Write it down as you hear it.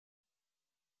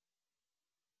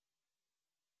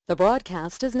The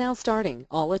broadcast is now starting.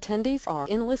 All attendees are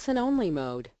in listen-only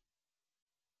mode.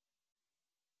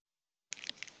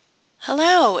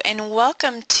 Hello and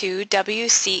welcome to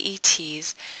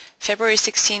WCET's February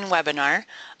 16 webinar,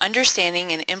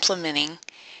 Understanding and Implementing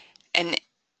an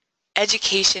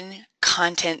Education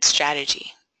Content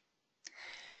Strategy.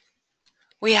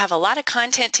 We have a lot of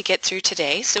content to get through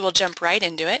today, so we'll jump right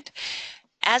into it.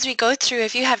 As we go through,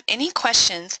 if you have any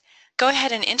questions, go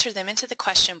ahead and enter them into the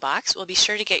question box. We'll be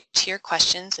sure to get to your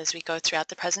questions as we go throughout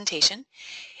the presentation.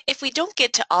 If we don't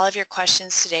get to all of your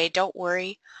questions today, don't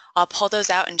worry. I'll pull those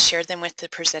out and share them with the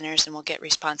presenters and we'll get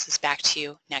responses back to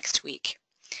you next week.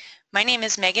 My name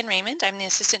is Megan Raymond. I'm the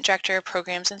Assistant Director of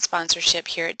Programs and Sponsorship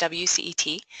here at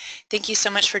WCET. Thank you so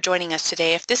much for joining us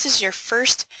today. If this is your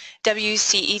first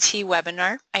WCET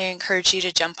webinar, I encourage you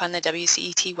to jump on the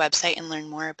WCET website and learn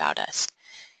more about us.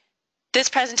 This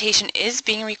presentation is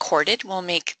being recorded. We'll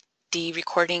make the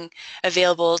recording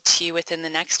available to you within the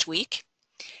next week.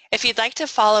 If you'd like to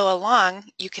follow along,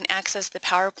 you can access the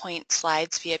PowerPoint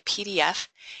slides via PDF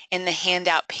in the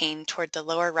handout pane toward the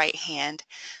lower right-hand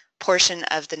portion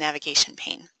of the navigation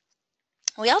pane.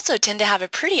 We also tend to have a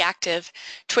pretty active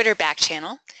Twitter back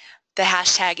channel. The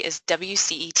hashtag is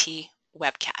WCET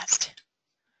Webcast.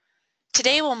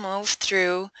 Today we'll move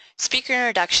through speaker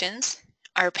introductions.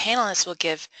 Our panelists will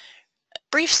give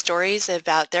brief stories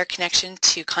about their connection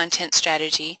to content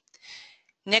strategy.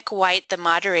 Nick White, the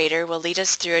moderator, will lead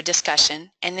us through a discussion,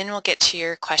 and then we'll get to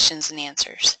your questions and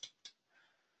answers.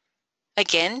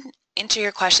 Again, enter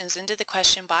your questions into the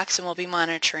question box and we'll be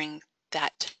monitoring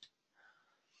that.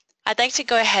 I'd like to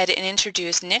go ahead and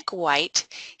introduce Nick White.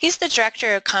 He's the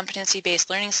Director of Competency-Based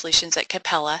Learning Solutions at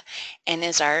Capella and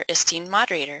is our esteemed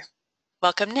moderator.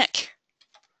 Welcome, Nick.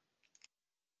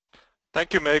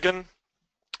 Thank you, Megan.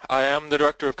 I am the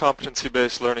Director of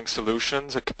Competency-Based Learning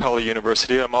Solutions at Capella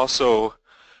University. I'm also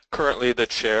currently the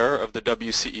chair of the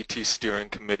WCET Steering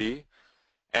Committee,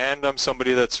 and I'm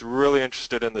somebody that's really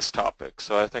interested in this topic.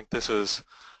 So I think this is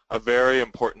a very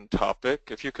important topic.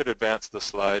 If you could advance the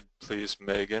slide, please,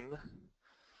 Megan.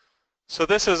 So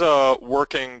this is a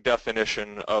working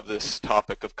definition of this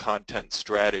topic of content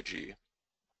strategy.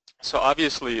 So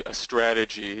obviously a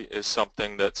strategy is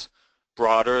something that's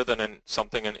broader than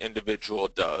something an individual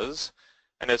does,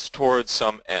 and it's towards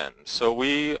some end. So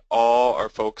we all are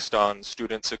focused on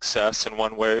student success in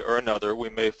one way or another. We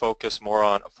may focus more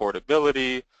on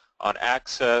affordability, on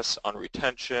access, on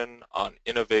retention, on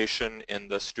innovation in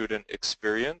the student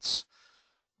experience.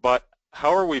 But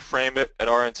however we frame it at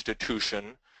our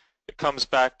institution, it comes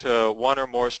back to one or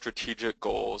more strategic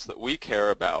goals that we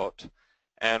care about.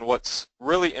 And what's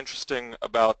really interesting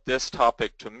about this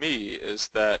topic to me is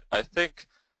that I think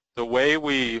the way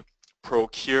we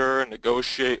procure,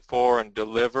 negotiate for, and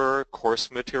deliver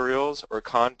course materials or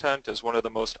content is one of the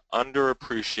most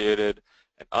underappreciated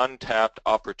and untapped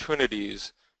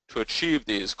opportunities to achieve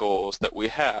these goals that we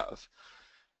have.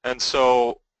 And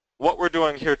so what we're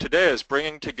doing here today is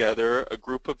bringing together a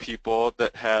group of people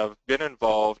that have been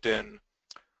involved in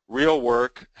real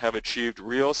work, have achieved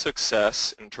real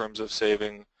success in terms of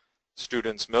saving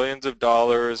students millions of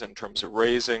dollars, in terms of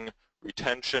raising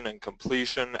retention and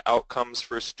completion outcomes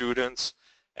for students.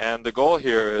 And the goal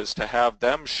here is to have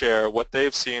them share what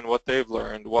they've seen, what they've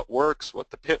learned, what works, what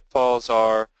the pitfalls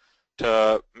are,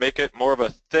 to make it more of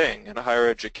a thing in higher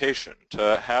education,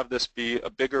 to have this be a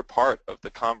bigger part of the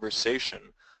conversation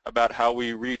about how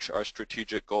we reach our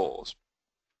strategic goals.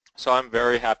 So I'm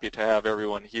very happy to have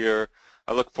everyone here.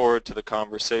 I look forward to the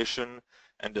conversation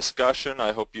and discussion.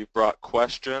 I hope you brought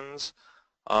questions.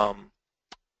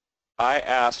 I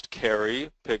asked Carrie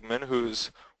Pigman,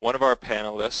 who's one of our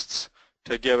panelists,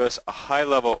 to give us a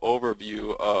high-level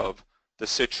overview of the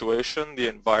situation, the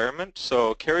environment.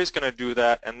 So Carrie's going to do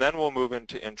that, and then we'll move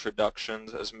into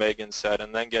introductions, as Megan said,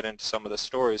 and then get into some of the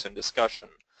stories and discussion.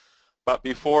 But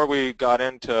before we got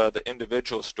into the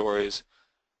individual stories,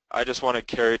 I just wanted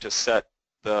Carrie to set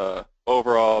the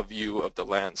overall view of the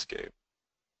landscape.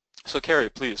 So Carrie,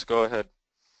 please go ahead.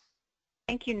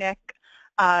 Thank you, Nick.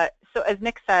 So as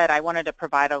Nick said, I wanted to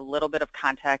provide a little bit of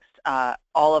context.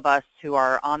 All of us who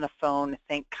are on the phone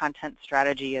think content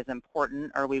strategy is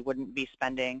important, or we wouldn't be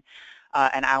spending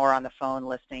an hour on the phone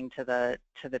listening to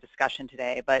the discussion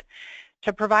today. But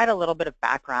to provide a little bit of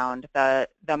background, the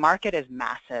market is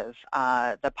massive.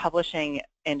 The publishing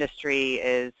industry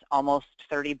is almost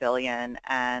 $30 billion,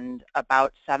 and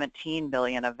about $17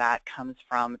 billion of that comes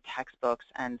from textbooks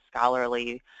and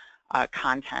scholarly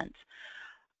content.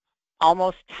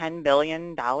 Almost $10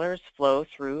 billion flow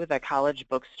through the college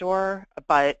bookstore,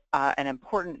 but an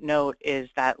important note is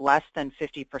that less than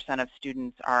 50% of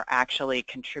students are actually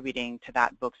contributing to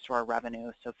that bookstore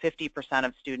revenue. So 50%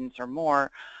 of students or more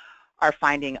are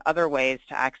finding other ways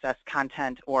to access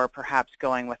content or perhaps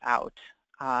going without.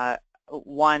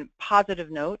 One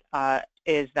positive note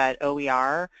is that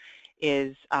OER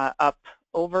is up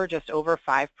just over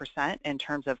 5% in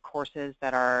terms of courses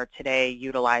that are today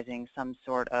utilizing some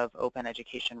sort of open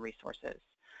education resources.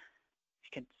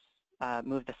 If you could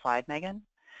move the slide, Megan.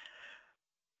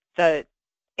 The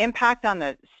impact on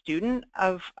the student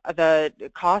of the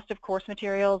cost of course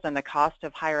materials and the cost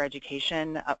of higher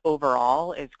education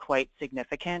overall is quite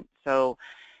significant. So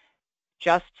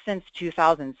just since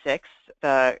 2006,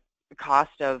 the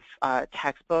cost of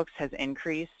textbooks has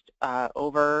increased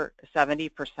over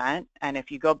 70%, and if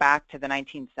you go back to the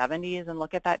 1970s and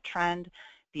look at that trend,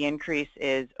 the increase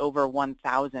is over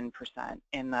 1,000%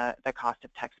 in the cost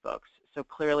of textbooks. So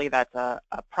clearly that's a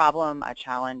problem, a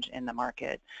challenge in the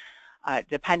market.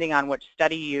 Depending on which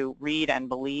study you read and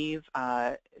believe,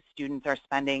 students are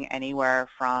spending anywhere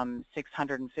from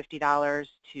 $650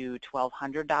 to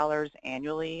 $1,200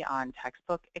 annually on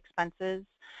textbook expenses.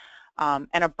 And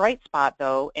a bright spot,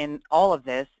 though, in all of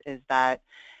this is that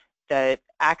the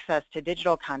access to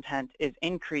digital content is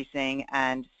increasing,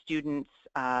 and students,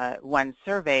 when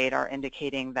surveyed, are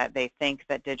indicating that they think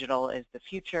that digital is the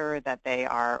future, that they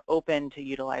are open to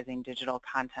utilizing digital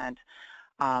content,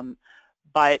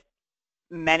 but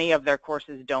many of their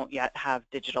courses don't yet have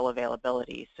digital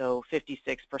availability. So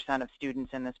 56% of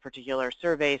students in this particular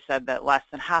survey said that less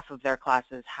than half of their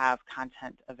classes have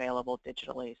content available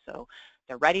digitally. So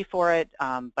they're ready for it,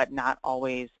 but not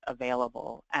always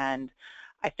available. And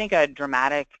I think a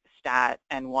dramatic stat,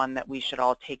 and one that we should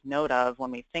all take note of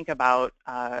when we think about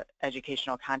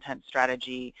educational content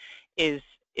strategy, is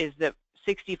that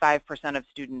 65% of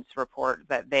students report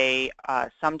that they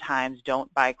sometimes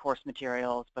don't buy course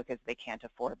materials because they can't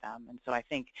afford them. And so I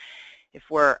think if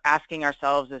we're asking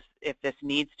ourselves if this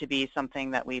needs to be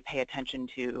something that we pay attention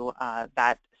to,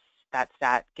 that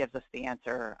stat gives us the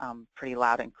answer pretty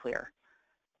loud and clear.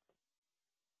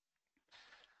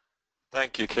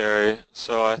 Thank you, Carrie.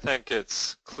 So I think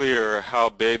it's clear how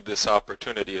big this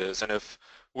opportunity is, and if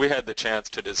we had the chance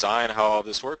to design how all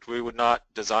this worked, we would not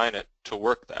design it to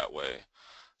work that way.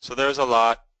 So there's a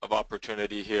lot of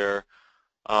opportunity here.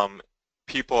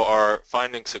 People are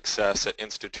finding success at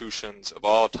institutions of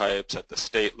all types at the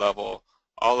state level,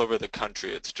 all over the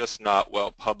country. It's just not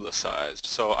well publicized.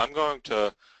 So I'm going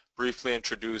to briefly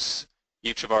introduce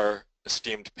each of our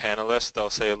esteemed panelists. They'll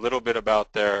say a little bit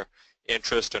about their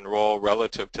interest and role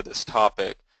relative to this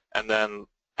topic, and then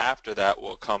after that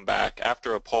we'll come back.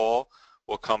 After a poll,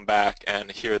 we'll come back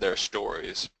and hear their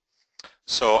stories.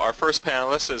 So our first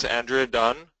panelist is Andrea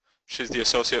Dunn. She's the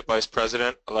Associate Vice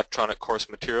President, Electronic Course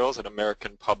Materials at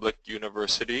American Public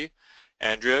University.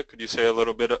 Andrea, could you say a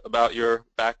little bit about your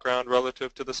background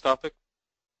relative to this topic?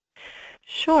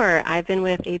 Sure. I've been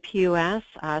with APUS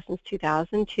since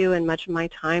 2002, and much of my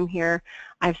time here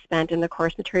I've spent in the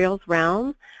course materials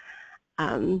realm.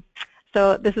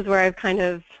 So this is where I've kind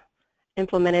of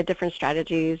implemented different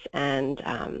strategies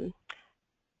and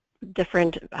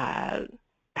different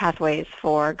pathways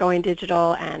for going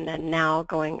digital, and then now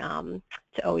going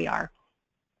to OER.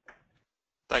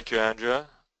 Thank you, Andrea.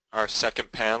 Our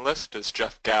second panelist is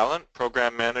Jeff Gallant,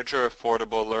 Program Manager,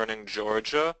 Affordable Learning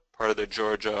Georgia, part of the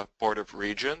Georgia Board of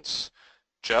Regents.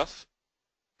 Jeff?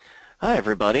 Hi,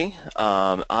 everybody.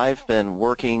 I've been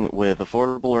working with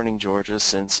Affordable Learning Georgia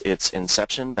since its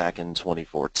inception back in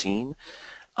 2014.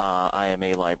 I am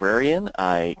a librarian.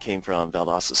 I came from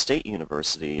Valdosta State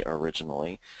University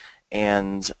originally,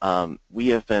 and we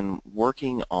have been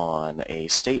working on a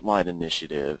statewide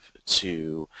initiative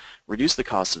to reduce the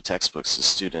cost of textbooks to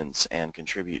students and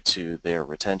contribute to their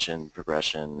retention,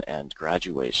 progression, and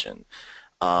graduation,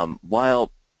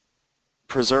 while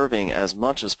preserving as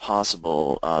much as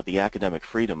possible the academic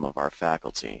freedom of our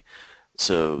faculty.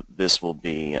 So this will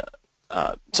be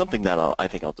something that I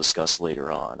think I'll discuss later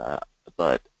on,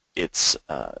 but it's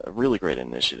a really great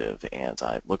initiative, and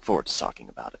I look forward to talking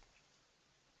about it.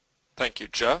 Thank you,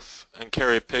 Jeff. And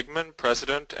Carrie Pigman,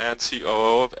 President and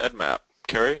COO of EdMap.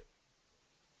 Carrie?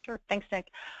 Sure, thanks, Nick.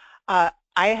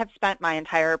 I have spent my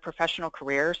entire professional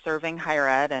career serving higher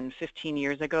ed, and 15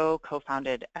 years ago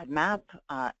co-founded EdMap.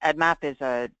 EdMap is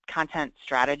a content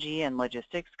strategy and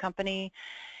logistics company,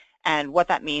 and what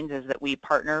that means is that we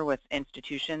partner with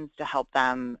institutions to help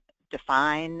them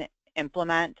define,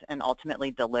 implement, and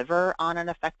ultimately deliver on an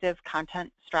effective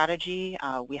content strategy.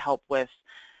 We help with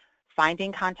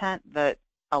finding content that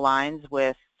aligns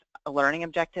with learning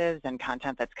objectives and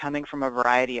content that's coming from a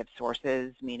variety of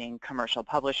sources, meaning commercial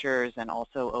publishers and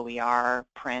also OER,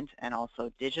 print, and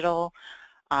also digital.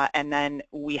 And then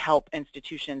we help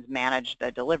institutions manage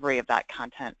the delivery of that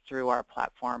content through our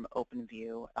platform,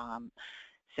 OpenView.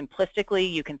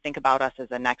 Simplistically, you can think about us as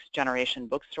a next generation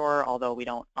bookstore, although we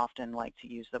don't often like to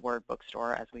use the word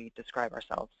bookstore as we describe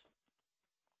ourselves.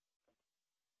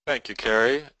 Thank you,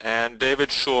 Carrie. And David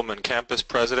Schulman, Campus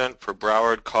President for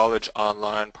Broward College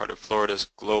Online, part of Florida's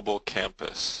Global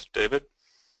Campus. David?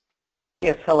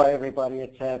 Yes, hello everybody.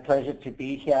 It's a pleasure to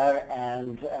be here.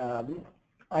 And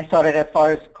I started, as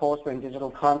far as courseware and digital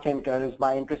content goes,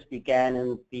 my interest began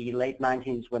in the late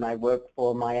 90s when I worked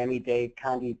for Miami-Dade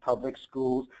County Public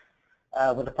Schools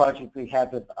with a project we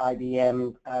had with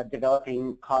IBM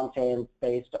developing content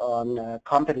based on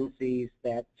competencies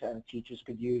that teachers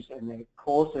could use in their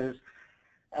courses.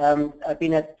 I've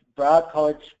been at Broward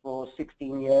College for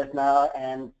 16 years now,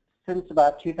 and since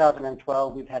about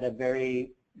 2012 we've had a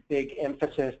very big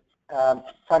emphasis,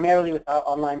 primarily with our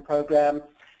online program,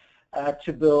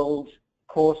 to build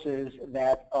courses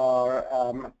that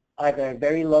are either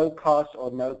very low cost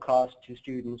or no cost to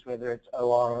students, whether it's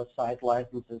OR or site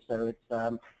licenses. So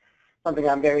it's something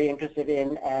I'm very interested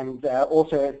in, and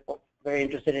also very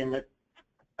interested in the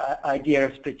idea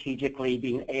of strategically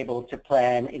being able to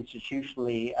plan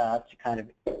institutionally to kind of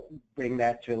bring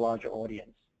that to a larger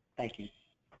audience. Thank you.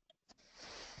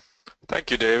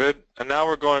 Thank you, David. And now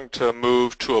we're going to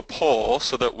move to a poll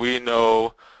so that we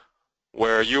know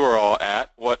where you are all at,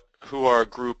 who our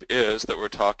group is that we're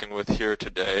talking with here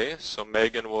today. So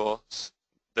Megan will,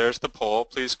 there's the poll.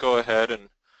 Please go ahead and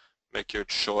make your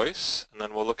choice, and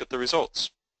then we'll look at the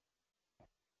results.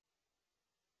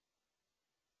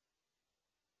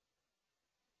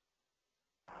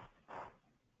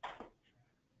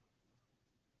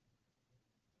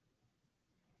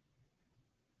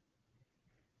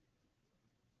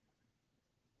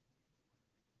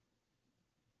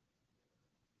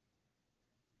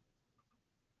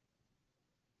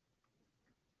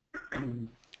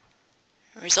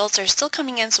 Results are still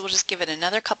coming in, so we'll just give it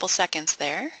another couple seconds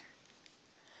there.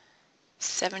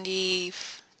 72%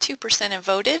 have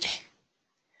voted.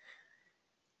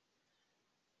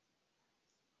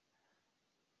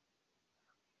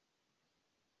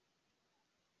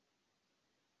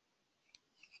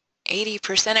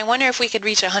 %. I wonder if we could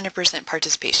reach 100%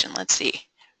 participation. Let's see.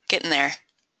 Getting there.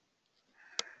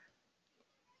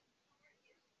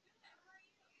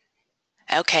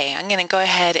 Okay, I'm going to go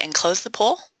ahead and close the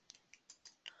poll.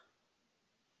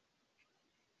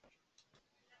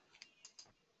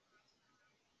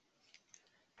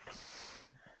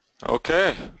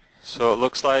 Okay, so it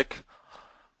looks like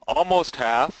almost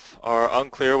half are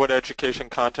unclear what education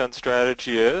content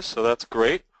strategy is, so that's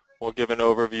great. We'll give an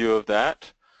overview of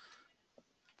that.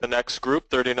 The next group,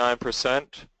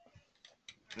 39%,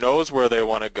 knows where they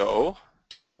want to go,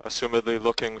 assumedly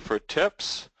looking for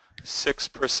tips.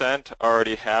 6%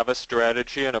 already have a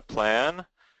strategy and a plan.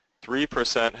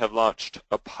 3% have launched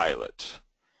a pilot.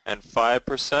 And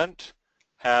 5%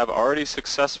 have already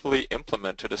successfully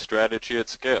implemented a strategy at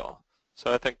scale.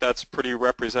 So I think that's pretty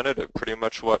representative, pretty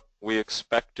much what we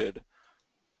expected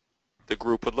the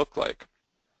group would look like.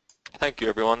 Thank you,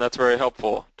 everyone. That's very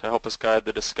helpful to help us guide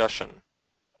the discussion.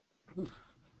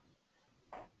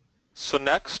 So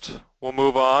next, we'll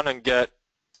move on and get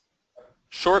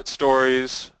short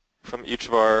stories from each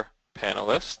of our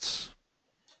panelists.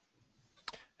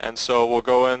 And so we'll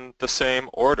go in the same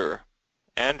order.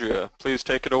 Andrea, please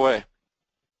take it away.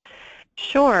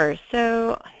 Sure.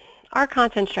 So our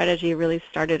content strategy really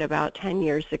started about 10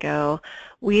 years ago.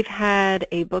 We've had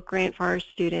a book grant for our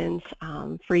students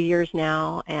for years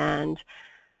now, and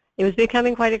it was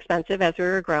becoming quite expensive as we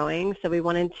were growing, so we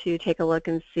wanted to take a look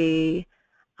and see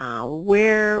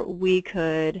where we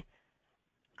could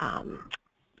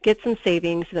get some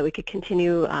savings so that we could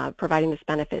continue providing this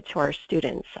benefit to our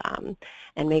students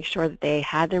and make sure that they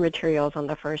had their materials on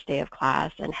the first day of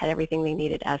class and had everything they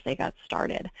needed as they got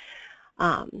started.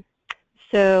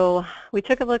 So we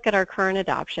took a look at our current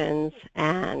adoptions,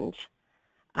 and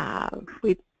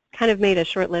we kind of made a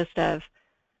short list of,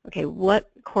 okay,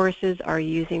 what courses are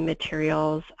using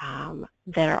materials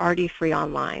that are already free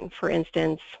online? For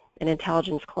instance, an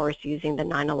intelligence course using the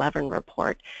 9/11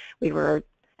 report. We were,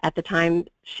 at the time,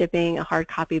 shipping a hard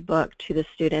copy book to the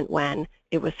student when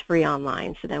it was free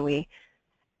online. So then we,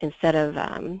 instead of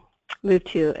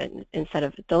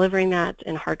delivering that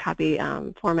in hard copy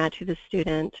format to the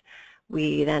student,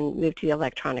 we then moved to the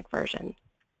electronic version.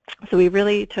 So we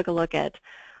really took a look at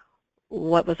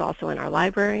what was also in our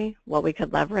library, what we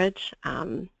could leverage,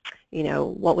 you know,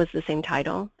 what was the same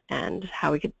title, and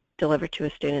how we could delivered to a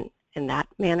student in that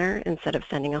manner instead of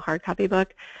sending a hard copy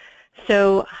book.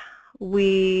 So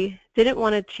we didn't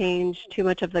want to change too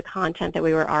much of the content that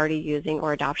we were already using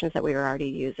or adoptions that we were already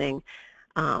using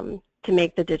to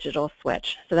make the digital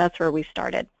switch. So that's where we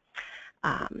started.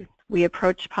 We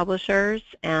approached publishers,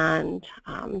 and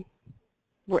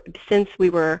since we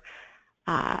were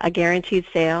a guaranteed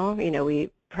sale,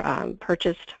 we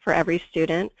purchased for every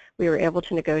student, we were able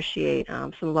to negotiate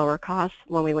some lower costs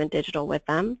when we went digital with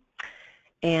them.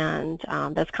 And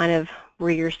that's kind of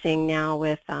where you're seeing now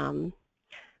with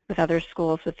other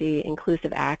schools with the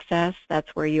inclusive access.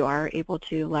 That's where you are able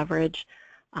to leverage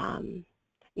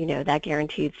that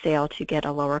guaranteed sale to get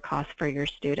a lower cost for your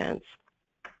students.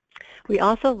 We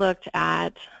also looked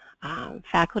at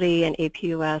faculty and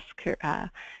APUS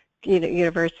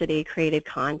university created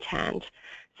content.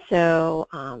 So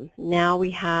now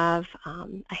we have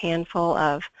a handful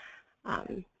of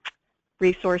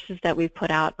resources that we've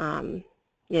put out.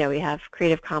 We have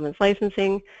Creative Commons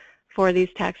licensing for these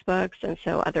textbooks, and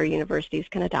so other universities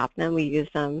can adopt them. We use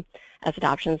them as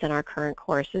adoptions in our current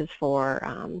courses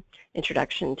for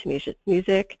Introduction to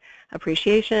Music,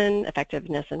 Appreciation,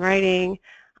 Effectiveness in Writing,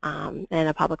 and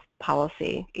a Public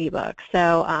Policy ebook.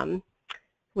 So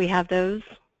we have those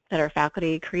that are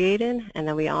faculty created, and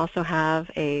then we also have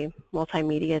a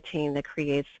multimedia team that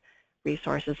creates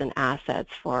resources and assets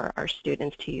for our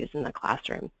students to use in the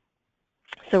classroom.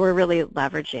 So we're really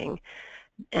leveraging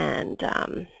and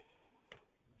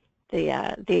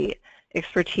the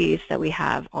expertise that we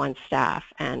have on staff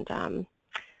and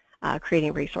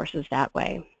creating resources that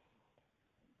way.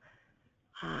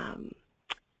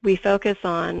 We focus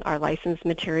on our licensed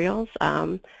materials.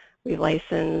 We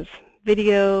license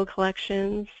video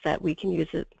collections that we can use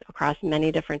it across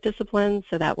many different disciplines,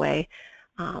 so that way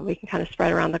we can kind of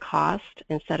spread around the cost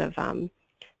instead of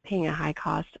paying a high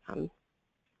cost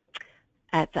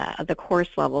at the course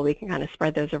level. We can kind of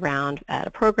spread those around at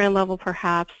a program level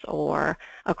perhaps, or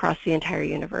across the entire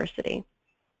university.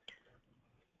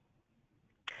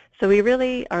 So we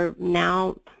really are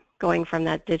now going from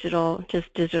that digital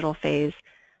phase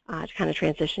to kind of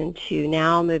transition to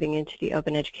now moving into the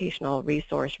open educational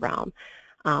resource realm.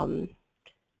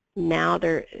 Now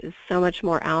there is so much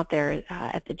more out there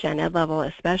at the gen ed level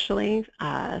especially,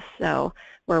 so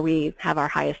where we have our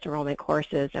highest enrollment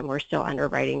courses and we're still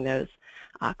underwriting those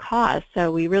costs.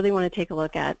 So we really want to take a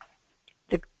look at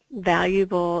the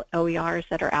valuable OERs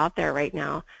that are out there right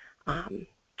now,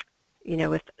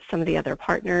 with some of the other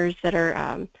partners that are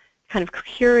kind of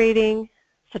curating,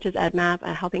 such as EdMap,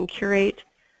 helping curate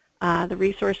the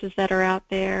resources that are out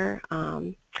there,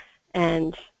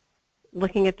 and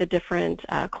looking at the different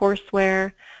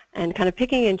courseware and kind of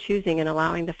picking and choosing and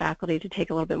allowing the faculty to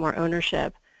take a little bit more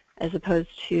ownership as opposed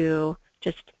to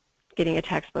just getting a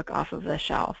textbook off of the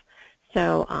shelf.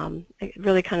 So it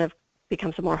really kind of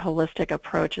becomes a more holistic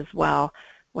approach as well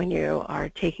when you are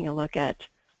taking a look at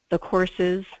the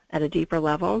courses at a deeper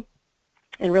level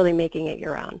and really making it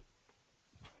your own.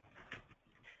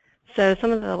 So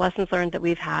some of the lessons learned that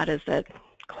we've had is that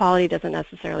quality doesn't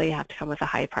necessarily have to come with a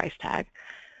high price tag.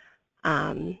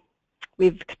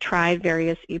 We've tried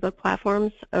various ebook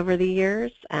platforms over the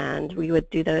years, and we would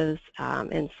do those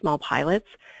in small pilots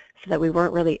so that we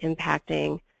weren't really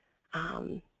impacting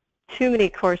too many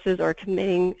courses or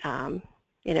committing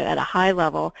at a high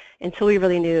level until we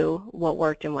really knew what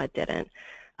worked and what didn't.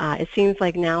 It seems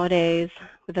like nowadays,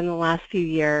 within the last few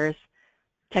years,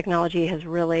 technology has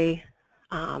really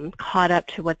caught up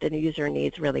to what the user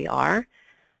needs really are,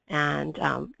 and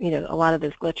a lot of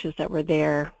those glitches that were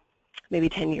there maybe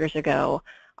 10 years ago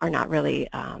are not really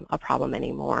a problem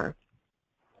anymore.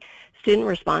 Student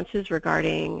responses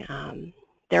regarding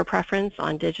their preference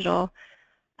on digital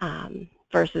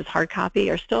versus hard copy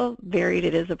are still varied.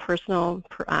 It is a personal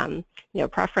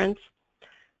preference.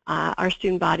 Our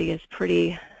student body is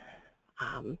pretty,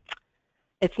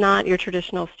 it's not your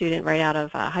traditional student right out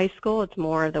of high school, it's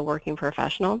more the working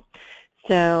professional.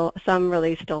 So some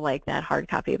really still like that hard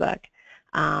copy book.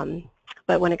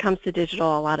 But when it comes to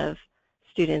digital, a lot of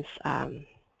students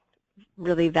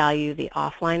really value the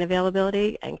offline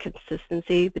availability and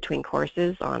consistency between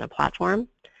courses on a platform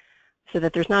so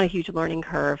that there's not a huge learning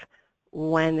curve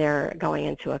when they're going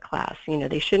into a class.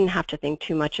 They shouldn't have to think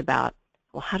too much about,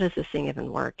 well, how does this thing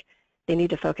even work? They need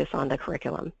to focus on the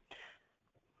curriculum.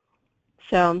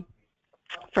 So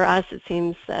for us, it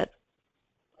seems that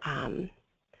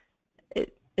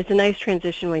it's a nice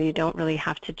transition when you don't really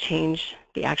have to change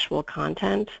the actual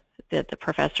content that the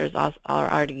professors are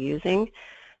already using.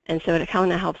 And so it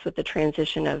kind of helps with the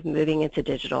transition of moving into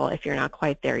digital if you're not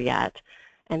quite there yet.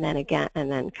 And then again,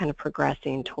 and then kind of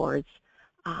progressing towards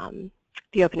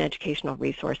the open educational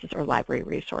resources or library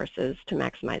resources to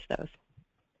maximize those.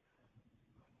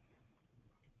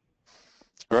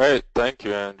 Great, thank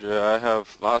you, Andrea. I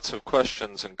have lots of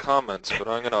questions and comments, but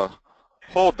I'm going to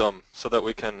hold them so that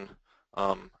we can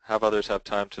have others have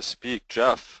time to speak.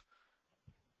 Jeff,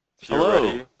 if you're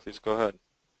ready, please go ahead.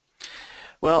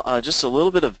 Well, just a little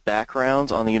bit of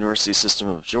background on the University System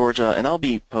of Georgia, and I'll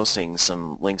be posting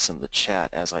some links in the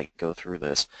chat as I go through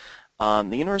this. The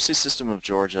University System of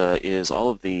Georgia is all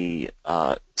of the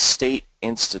state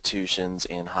institutions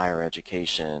in higher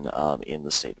education in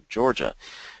the state of Georgia.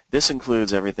 This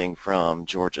includes everything from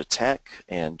Georgia Tech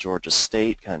and Georgia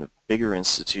State, kind of bigger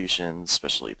institutions,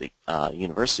 especially the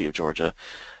University of Georgia,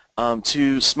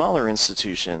 to smaller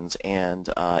institutions and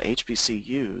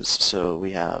HBCUs. So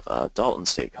we have Dalton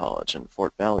State College and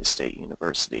Fort Valley State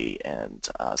University and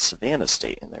Savannah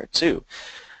State in there too.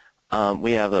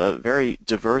 We have a very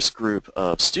diverse group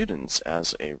of students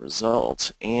as a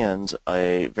result, and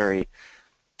a very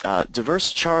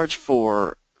diverse charge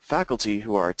for faculty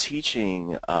who are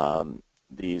teaching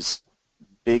these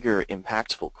bigger,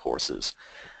 impactful courses.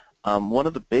 One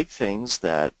of the big things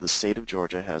that the state of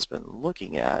Georgia has been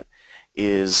looking at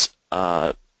is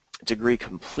degree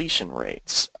completion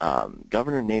rates.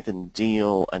 Governor Nathan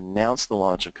Deal announced the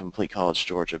launch of Complete College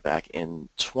Georgia back in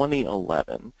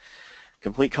 2011.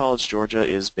 Complete College Georgia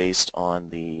is based on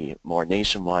the more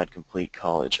nationwide Complete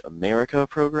College America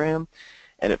program,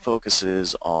 and it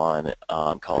focuses on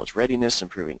college readiness,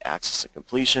 improving access to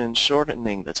completion,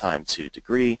 shortening the time to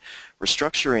degree,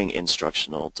 restructuring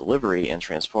instructional delivery, and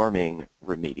transforming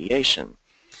remediation.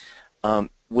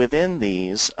 Within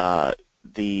these, I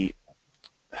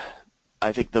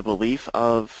think the belief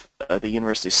of the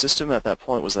university system at that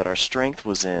point was that our strength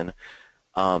was in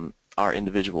our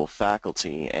individual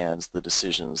faculty and the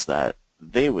decisions that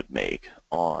they would make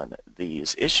on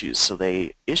these issues. So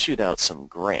they issued out some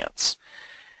grants.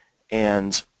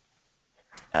 And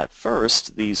at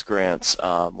first, these grants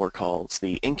were called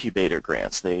the incubator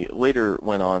grants. They later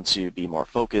went on to be more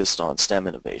focused on STEM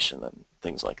innovation and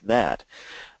things like that.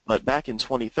 But back in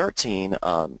 2013,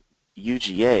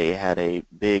 UGA had a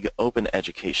big open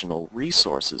educational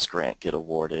resources grant get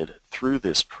awarded through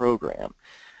this program.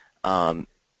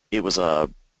 It was a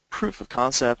proof of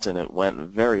concept and it went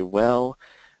very well.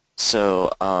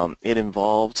 So it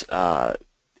involved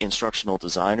instructional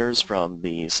designers from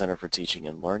the Center for Teaching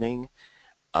and Learning,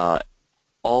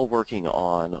 all working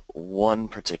on one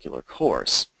particular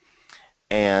course.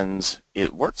 And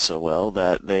it worked so well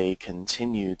that they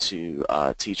continue to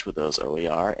teach with those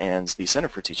OER, and the Center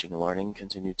for Teaching and Learning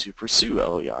continued to pursue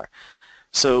OER.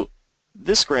 So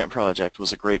this grant project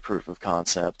was a great proof of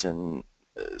concept and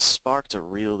sparked a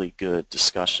really good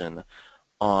discussion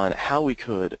on how we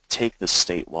could take this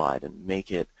statewide and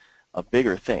make it a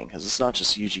bigger thing, because it's not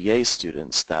just UGA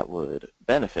students that would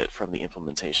benefit from the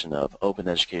implementation of open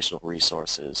educational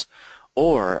resources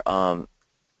or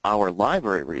our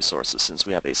library resources, since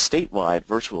we have a statewide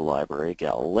virtual library,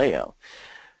 Galileo.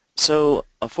 So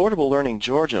Affordable Learning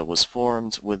Georgia was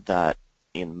formed with that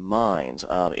in mind.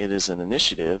 It is an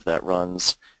initiative that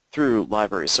runs through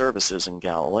library services in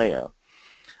Galileo.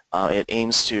 It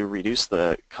aims to reduce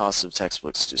the cost of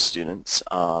textbooks to students,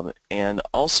 and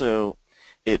also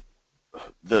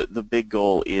the big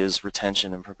goal is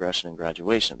retention and progression and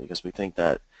graduation, because we think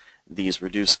that these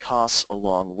reduced costs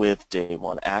along with day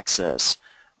one access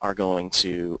are going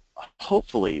to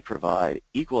hopefully provide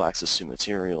equal access to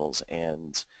materials,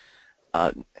 and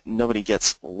nobody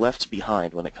gets left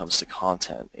behind when it comes to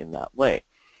content in that way.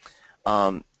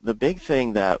 The big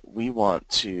thing that we want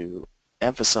to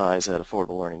emphasize at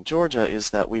Affordable Learning Georgia is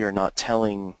that we are not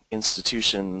telling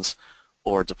institutions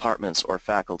or departments or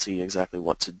faculty exactly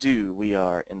what to do. We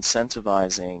are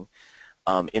incentivizing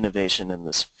innovation in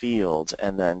this field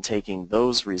and then taking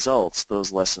those results,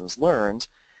 those lessons learned,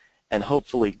 and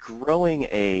hopefully growing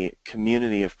a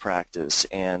community of practice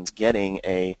and getting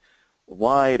a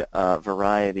wide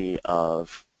variety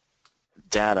of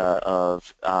data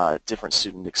of different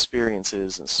student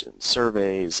experiences and student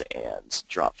surveys and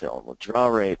drop, fail, and withdraw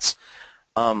rates,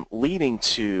 leading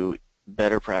to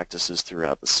better practices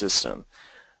throughout the system.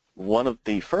 One of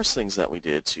the first things that we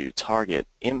did to target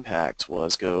impact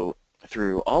was go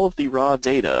through all of the raw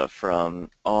data from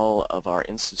all of our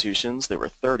institutions. There were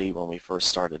 30 when we first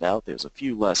started out. There's a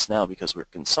few less now because we're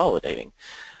consolidating.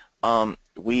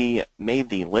 We made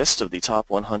the list of the top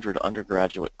 100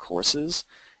 undergraduate courses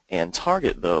and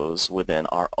target those within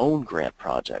our own grant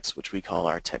projects, which we call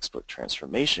our textbook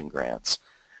transformation grants.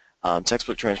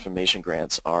 Textbook transformation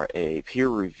grants are a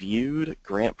peer-reviewed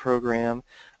grant program.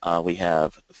 We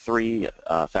have 3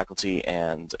 faculty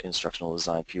and instructional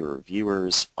design peer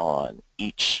reviewers on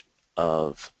each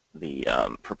of the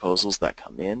proposals that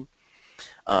come in.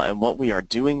 And what we are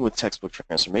doing with textbook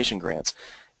transformation grants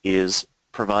is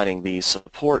providing the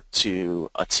support to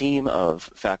a team of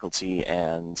faculty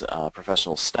and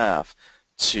professional staff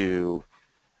to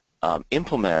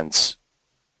implement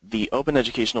the open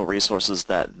educational resources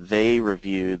that they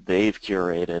reviewed, they've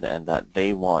curated, and that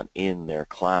they want in their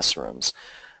classrooms.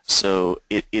 So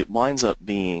it winds up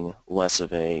being less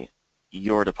of a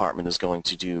your department is going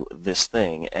to do this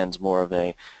thing and more of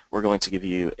a we're going to give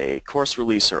you a course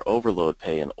release or overload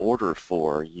pay in order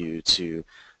for you to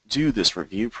do this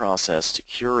review process, to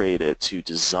curate it, to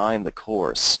design the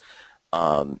course,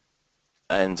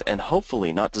 and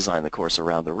hopefully not design the course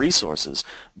around the resources,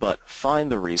 but find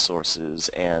the resources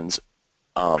and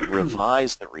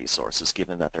revise the resources,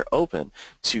 given that they're open,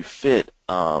 to fit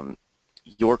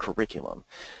your curriculum.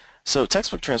 So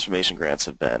textbook transformation grants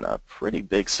have been a pretty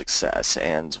big success,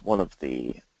 and one of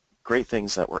the great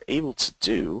things that we're able to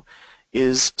do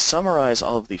is summarize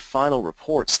all of the final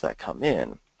reports that come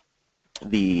in.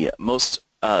 The most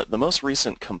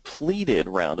recent completed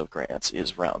round of grants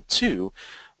is round 2,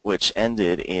 which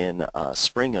ended in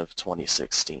spring of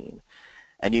 2016.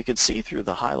 And you can see through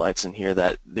the highlights in here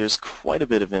that there's quite a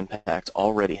bit of impact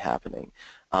already happening.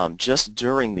 Just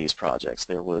during these projects,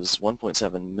 there was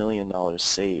 $1.7 million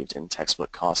saved in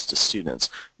textbook costs to students.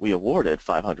 We awarded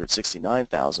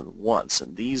 $569,000 once,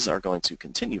 and these are going to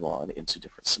continue on into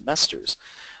different semesters.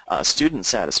 Student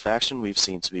satisfaction we've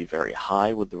seen to be very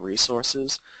high with the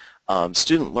resources.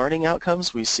 Student learning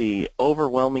outcomes, we see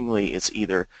overwhelmingly it's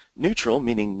either neutral,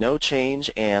 meaning no change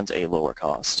and a lower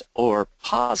cost, or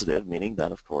positive, meaning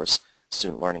that, of course,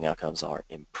 student learning outcomes are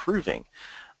improving.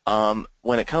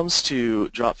 When it comes to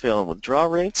drop, fail, and withdraw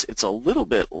rates, it's a little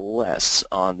bit less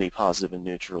on the positive and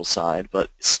neutral side, but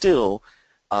still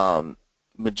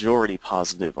majority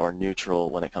positive or neutral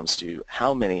when it comes to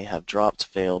how many have dropped,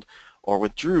 failed, or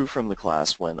withdrew from the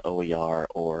class when OER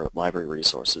or library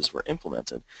resources were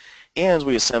implemented. And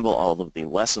we assemble all of the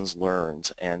lessons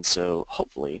learned, and so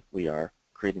hopefully we are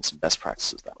creating some best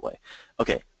practices that way.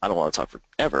 Okay, I don't want to talk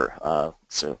forever,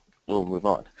 so we'll move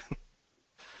on.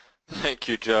 Thank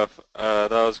you, Jeff.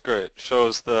 That was great.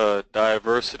 Shows the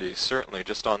diversity, certainly,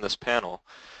 just on this panel.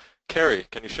 Carrie,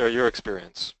 can you share your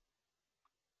experience?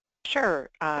 Sure.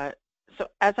 So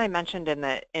as I mentioned in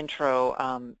the intro,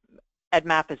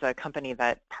 EdMap is a company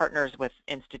that partners with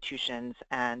institutions,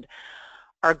 and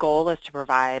our goal is to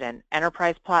provide an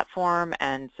enterprise platform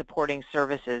and supporting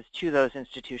services to those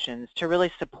institutions to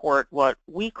really support what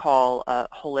we call a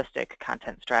holistic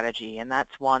content strategy, and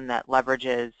that's one that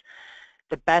leverages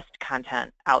the best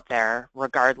content out there,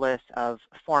 regardless of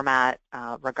format,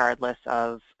 regardless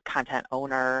of content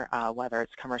owner, whether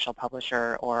it's commercial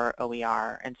publisher or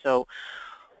OER. And so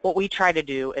what we try to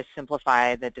do is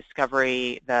simplify the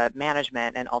discovery, the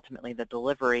management, and ultimately the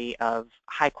delivery of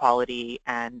high quality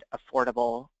and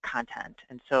affordable content.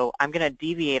 And so I'm going to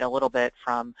deviate a little bit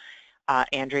from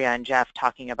Andrea and Jeff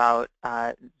talking about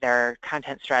their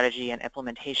content strategy and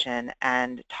implementation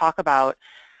and talk about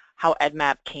how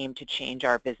EdMap came to change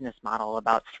our business model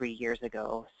about 3 years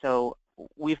ago. So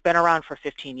we've been around for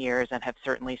 15 years and have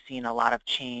certainly seen a lot of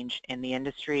change in the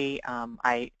industry.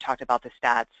 I talked about the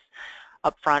stats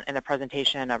up front in the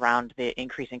presentation around the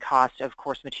increasing cost of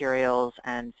course materials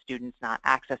and students not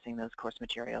accessing those course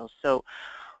materials. So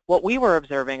what we were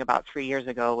observing about 3 years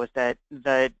ago was that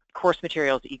the course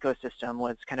materials ecosystem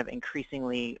was kind of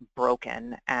increasingly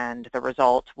broken, and the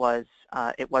result was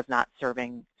it was not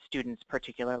serving students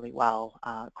particularly well.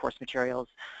 Course materials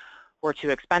were too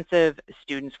expensive,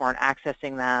 students weren't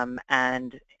accessing them,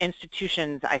 and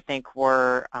institutions, I think,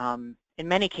 were in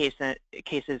many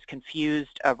cases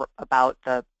confused about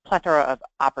the plethora of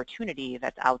opportunity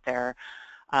that's out there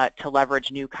to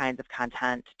leverage new kinds of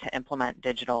content, to implement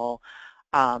digital,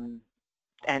 and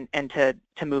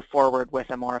to move forward with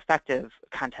a more effective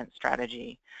content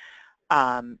strategy.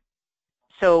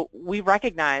 So we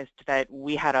recognized that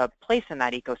we had a place in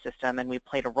that ecosystem and we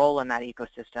played a role in that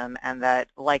ecosystem, and that,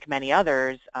 like many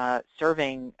others,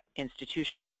 serving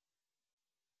institutions,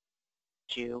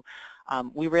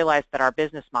 we realized that our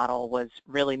business model was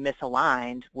really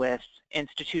misaligned with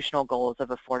institutional goals of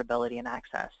affordability and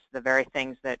access, the very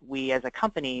things that we as a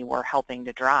company were helping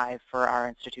to drive for our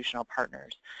institutional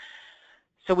partners.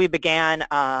 So we began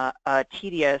a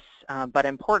tedious but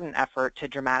important effort to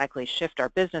dramatically shift our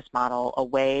business model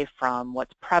away from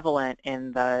what's prevalent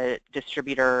in the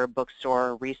distributor,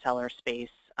 bookstore, reseller space,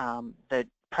 the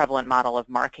prevalent model of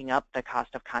marking up the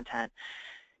cost of content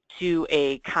to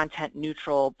a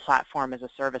content-neutral platform as a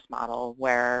service model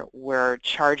where we're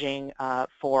charging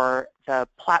for the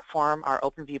platform, our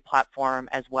OpenView platform,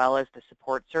 as well as the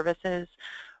support services,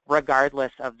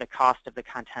 regardless of the cost of the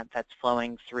content that's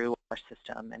flowing through our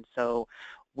system. And so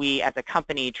we, as a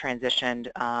company, transitioned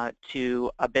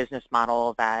to a business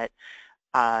model that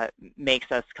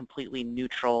makes us completely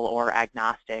neutral or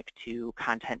agnostic to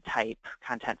content type,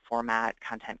 content format,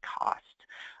 content cost.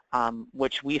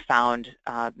 Which we found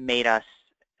made us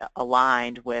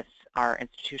aligned with our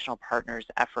institutional partners'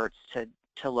 efforts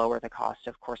to lower the cost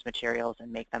of course materials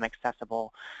and make them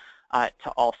accessible to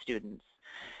all students.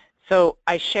 So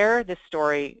I share this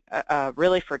story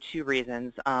really for two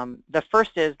reasons. The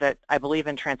first is that I believe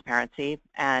in transparency,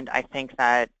 and I think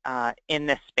that in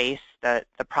this space the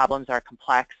problems are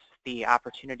complex, the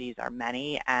opportunities are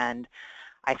many, and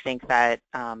I think that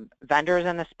vendors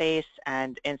in the space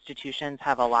and institutions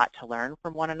have a lot to learn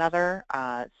from one another,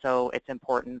 so it's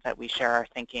important that we share our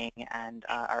thinking and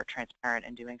are transparent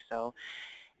in doing so.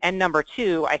 And number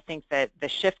two, I think that the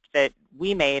shift that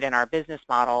we made in our business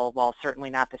model, while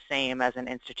certainly not the same as an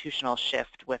institutional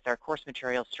shift with our course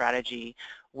materials strategy,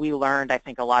 we learned, I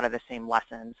think, a lot of the same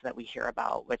lessons that we hear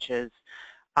about, which is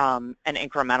an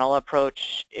incremental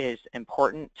approach is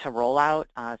important to roll out.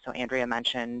 So Andrea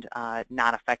mentioned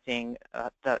not affecting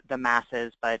the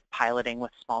masses, but piloting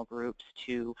with small groups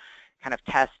to kind of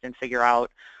test and figure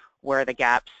out where the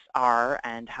gaps are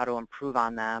and how to improve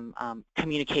on them.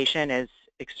 Communication is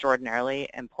extraordinarily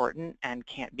important and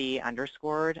can't be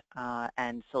underscored,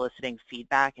 and soliciting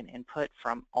feedback and input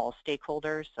from all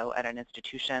stakeholders. So at an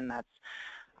institution, that's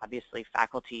obviously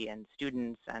faculty and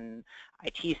students and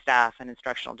IT staff and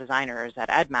instructional designers. At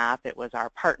EdMap, it was our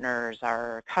partners,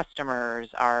 our customers,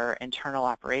 our internal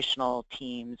operational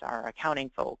teams, our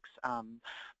accounting folks.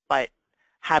 But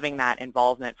having that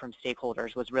involvement from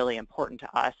stakeholders was really important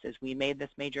to us as we made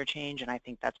this major change, and I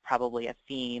think that's probably a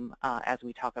theme as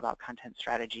we talk about content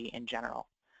strategy in general.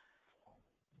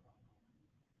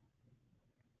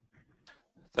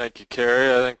 Thank you,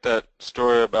 Carrie. I think that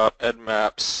story about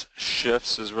EdMap's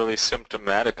shifts is really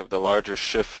symptomatic of the larger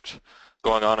shift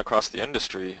going on across the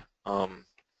industry.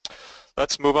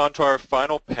 Let's move on to our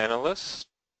final panelist.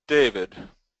 David,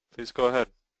 please go ahead.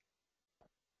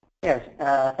 Yes,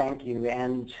 thank you.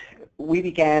 And we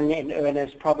began in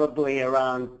earnest probably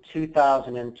around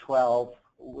 2012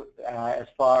 as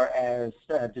far as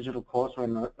digital courseware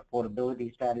and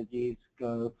affordability strategies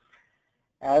go.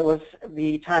 It was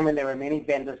the time when there were many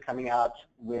vendors coming out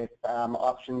with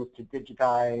options to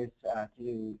digitize,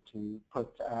 to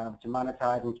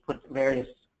monetize, and to put various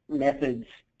methods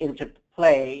into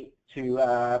play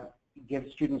to give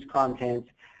students content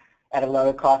at a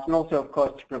lower cost, and also, of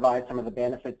course, to provide some of the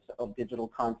benefits of digital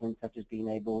content, such as being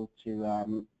able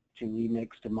to remix,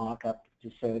 to markup,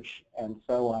 to search, and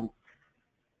so on.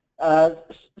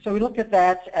 So we looked at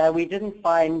that. We didn't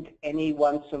find any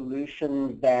one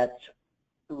solution that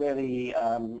really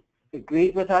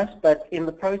agreed with us, but in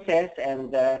the process,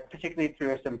 and particularly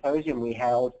through a symposium we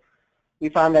held, we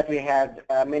found that we had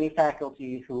many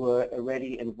faculty who were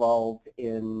already involved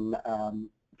in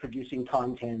producing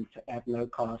content at no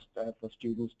cost for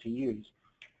students to use.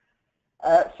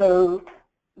 So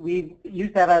we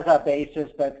used that as our basis,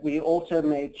 but we also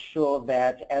made sure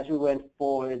that as we went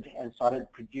forward and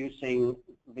started producing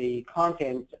the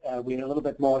content, we were a little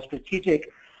bit more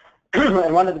strategic.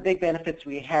 And one of the big benefits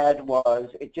we had was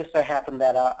it just so happened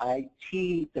that our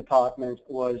IT department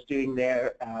was doing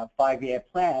their 5-year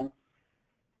plan,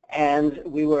 and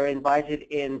we were invited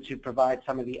in to provide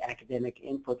some of the academic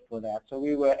input for that. So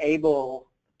we were able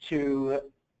to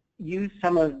use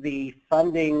some of the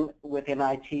funding within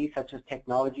IT, such as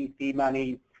technology fee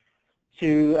money,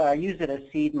 to use it as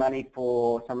seed money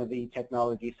for some of the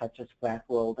technology, such as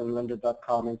Flatworld and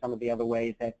lynda.com, and some of the other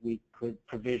ways that we could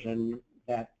provision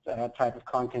that type of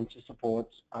content to support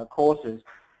our courses.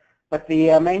 But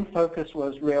the main focus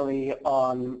was really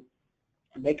on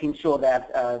making sure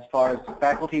that as far as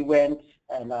faculty went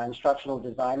and our instructional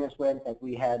designers went, that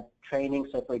we had training.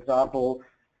 So for example,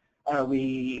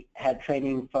 we had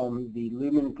training from the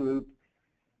Lumen group,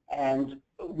 and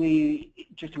we,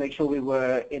 just to make sure we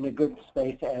were in a good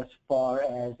space as far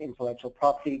as intellectual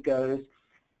property goes.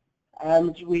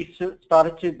 And we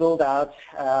started to build out,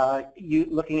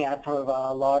 looking at some of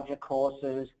our larger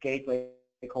courses, gateway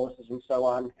courses and so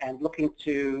on, and looking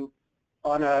to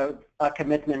honor our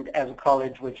commitment as a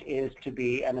college, which is to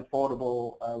be an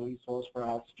affordable resource for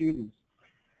our students.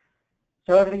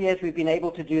 So over the years we've been able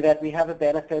to do that. We have a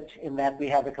benefit in that we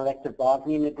have a collective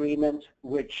bargaining agreement,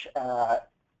 which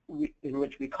in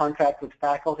which we contract with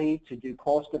faculty to do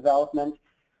course development.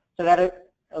 So that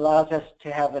allows us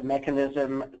to have a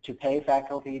mechanism to pay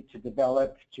faculty to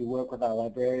develop, to work with our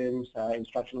librarians,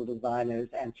 instructional designers,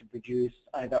 and to produce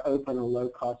either open or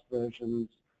low-cost versions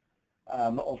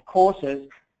of courses.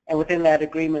 And within that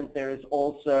agreement, there is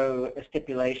also a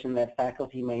stipulation that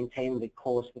faculty maintain the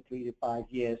course for 3 to 5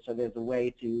 years. So there's a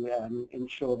way to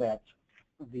ensure that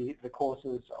the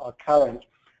courses are current.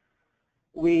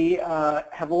 We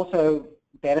have also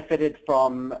benefited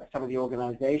from some of the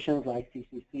organizations like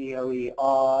CCC,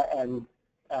 OER, and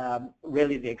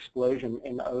really the explosion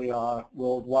in OER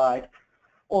worldwide.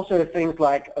 Also things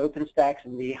like OpenStax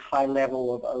and the high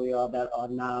level of OER that are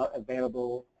now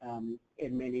available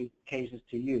in many cases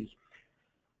to use.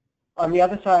 On the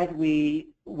other side, we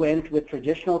went with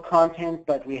traditional content,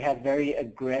 but we had very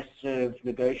aggressive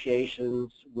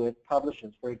negotiations with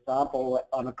publishers. For example,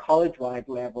 on a college-wide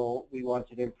level, we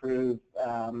wanted to improve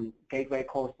gateway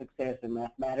course success in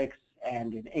mathematics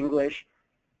and in English.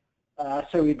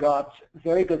 So we got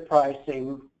very good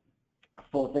pricing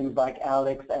for things like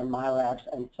Alex and MyLabs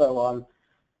and so on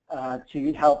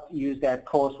to help use that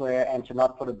courseware and to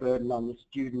not put a burden on the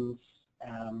students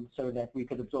so that we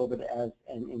could absorb it as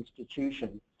an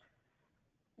institution.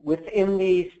 Within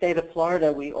the state of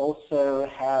Florida, we also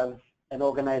have an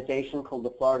organization called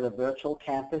the Florida Virtual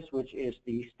Campus, which is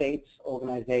the state's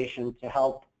organization to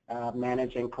help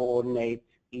manage and coordinate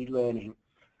e-learning.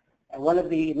 And one of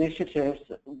the initiatives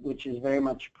which is very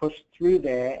much pushed through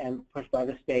there and pushed by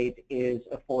the state is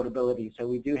affordability. So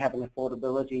we do have an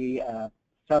affordability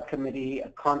subcommittee, a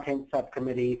content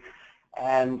subcommittee,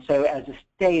 and so as a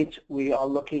state we are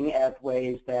looking at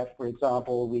ways that, for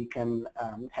example, we can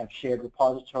have shared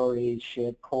repositories,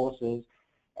 shared courses,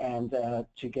 and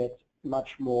to get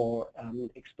much more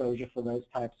exposure for those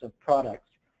types of products.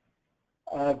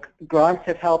 Grants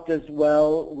have helped as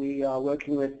well. We are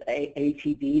working with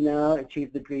ATD now,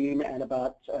 Achieve the Dream, and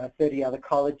about 30 other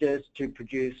colleges to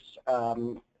produce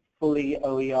fully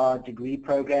OER degree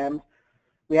programs.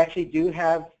 We actually do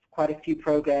have quite a few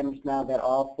programs now that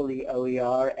are fully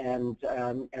OER, and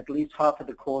at least half of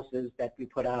the courses that we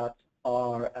put out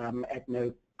are at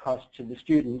no cost to the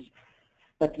students.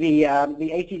 But the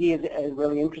ATD is a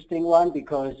really interesting one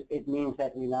because it means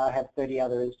that we now have 30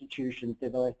 other institutions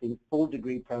developing full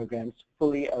degree programs,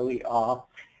 fully OER,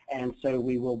 and so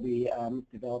we will be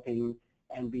developing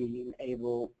and being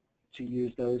able to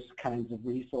use those kinds of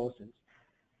resources.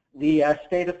 The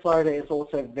state of Florida is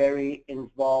also very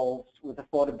involved with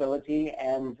affordability,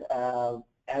 and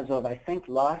as of, I think,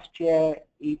 last year,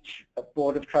 each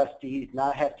board of trustees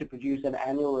now has to produce an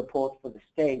annual report for the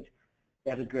state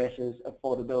that addresses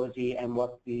affordability and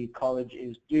what the college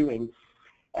is doing.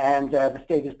 And the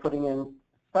state is putting in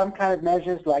some kind of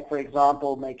measures, like, for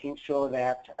example, making sure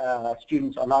that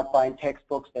students are not buying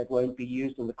textbooks that won't be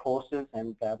used in the courses,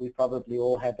 and we probably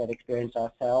all had that experience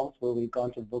ourselves, where we've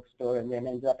gone to the bookstore and then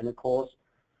ended up in a course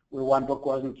where one book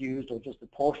wasn't used or just a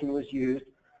portion was used.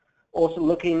 Also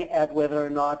looking at whether or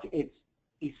not it's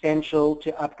essential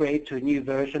to upgrade to a new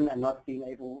version and not being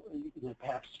able,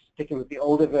 perhaps sticking with the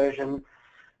older version,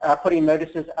 putting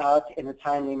notices out in a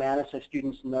timely manner so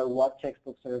students know what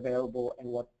textbooks are available and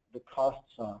what the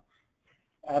costs are.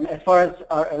 As far as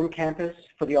our own campus,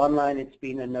 for the online, it's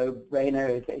been a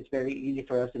no-brainer. It's very easy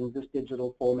for us in this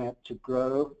digital format to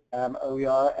grow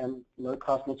OER and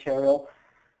low-cost material.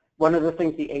 One of the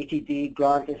things the ATD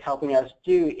grant is helping us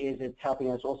do is it's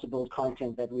helping us also build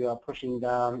content that we are pushing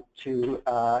down to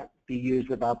be used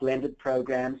with our blended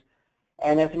programs.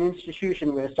 And as an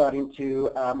institution, we're starting to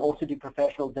also do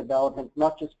professional development,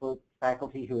 not just for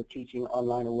faculty who are teaching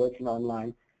online or working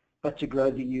online, but to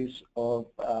grow the use of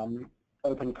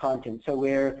open content. So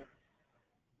we're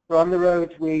on the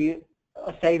road. We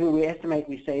estimate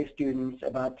we save students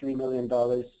about $3 million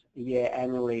a year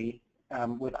annually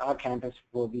with our campus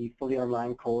for the fully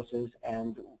online courses,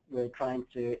 and we're trying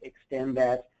to extend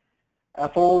that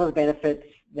for all of the benefits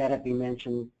that have been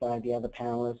mentioned by the other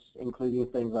panelists, including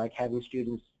things like having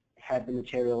students have the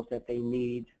materials that they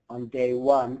need on day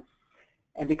one.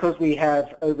 And because we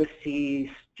have overseas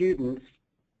students,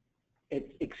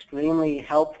 it's extremely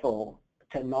helpful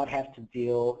to not have to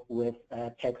deal with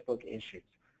textbook issues.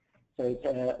 So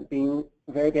it's been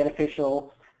very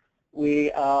beneficial.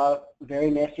 We are very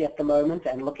messy at the moment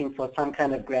and looking for some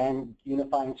kind of grand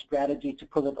unifying strategy to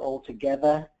pull it all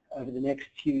together over the next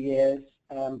few years.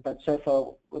 But so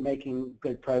far, we're making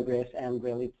good progress and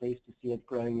really pleased to see it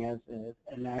growing as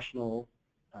a national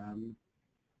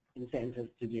incentive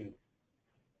to do.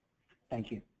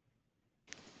 Thank you.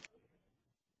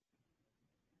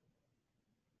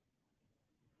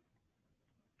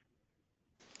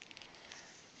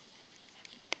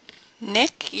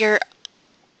 Nick, your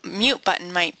mute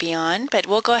button might be on, but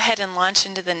we'll go ahead and launch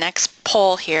into the next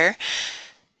poll here.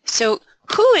 So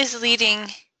who is leading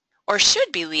or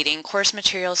should be leading course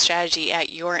material strategy at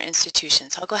your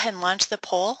institution? So I'll go ahead and launch the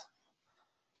poll.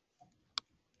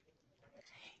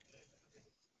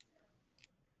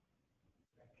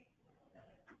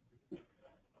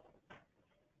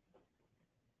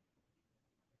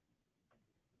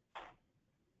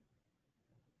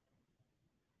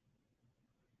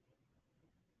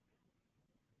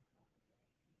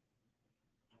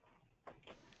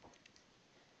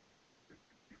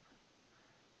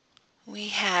 We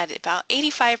had about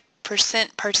 85%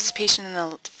 participation in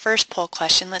the first poll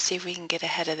question. Let's see if we can get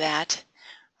ahead of that.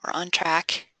 We're on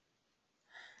track.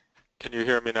 Can you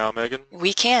hear me now, Megan?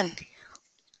 We can.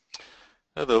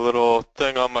 The little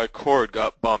thing on my cord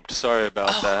got bumped. Sorry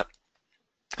about that.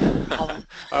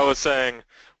 I was saying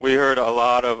we heard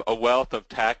a wealth of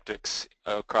tactics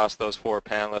across those 4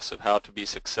 panelists of how to be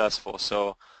successful.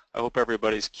 So I hope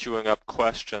everybody's queuing up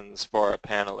questions for our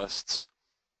panelists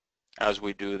as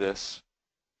we do this.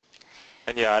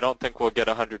 And yeah, I don't think we'll get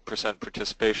 100%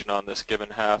 participation on this given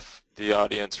half the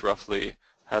audience roughly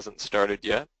hasn't started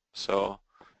yet. So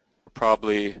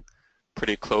probably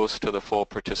pretty close to the full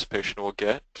participation we'll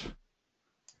get.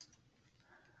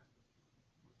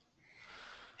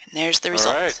 And there's the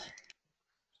results. All right.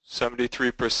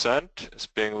 73% is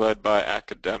being led by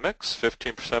academics,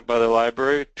 15% by the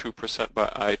library, 2% by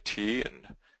IT,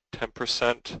 and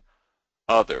 10%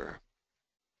 other.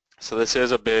 So this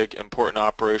is a big, important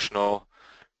operational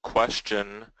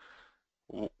question.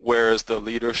 Where is the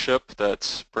leadership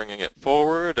that's bringing it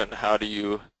forward, and how do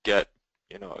you get,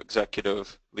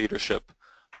 executive leadership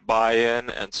buy-in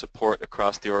and support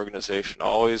across the organization?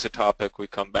 Always a topic we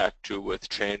come back to with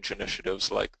change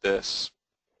initiatives like this.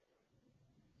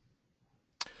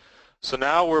 So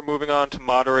now we're moving on to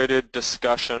moderated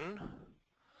discussion.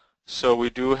 So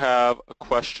we do have a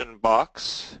question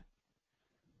box.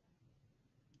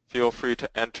 Feel free to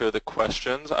enter the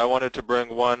questions. I wanted to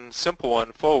bring one simple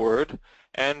one forward.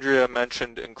 Andrea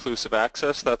mentioned inclusive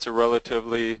access. That's a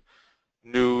relatively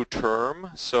new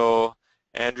term. So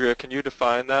Andrea, can you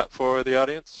define that for the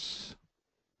audience?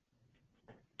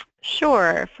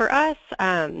 Sure. For us,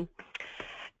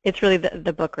 it's really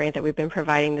the book grant that we've been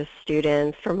providing the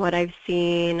students. From what I've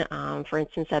seen, for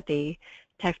instance, at the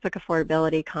Textbook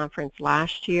Affordability Conference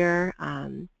last year,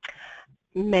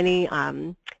 many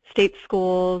state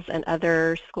schools and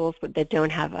other schools that don't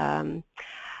have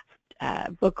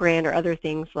book grant or other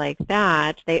things like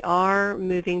that, they are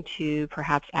moving to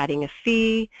perhaps adding a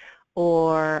fee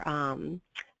or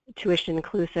tuition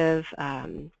inclusive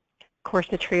course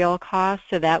material costs,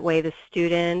 so that way the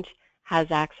student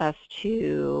has access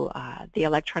to the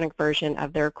electronic version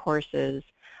of their courses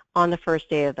on the first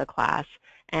day of the class,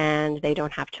 and they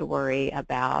don't have to worry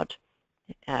about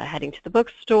heading to the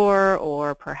bookstore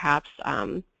or perhaps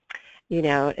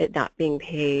it not being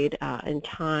paid in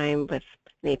time with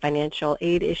any financial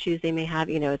aid issues they may have.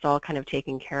 It's all kind of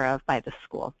taken care of by the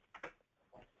school.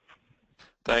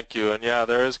 Thank you. And yeah,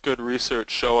 there is good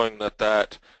research showing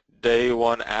that day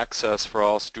one access for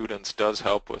all students does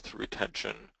help with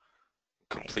retention,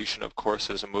 completion of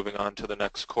courses, and moving on to the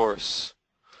next course.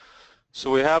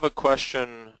 So we have a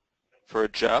question for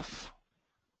Jeff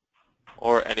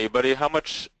or anybody. How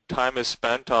much time is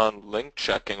spent on link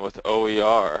checking with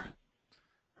OER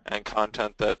and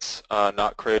content that's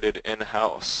not created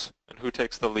in-house? And who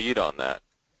takes the lead on that?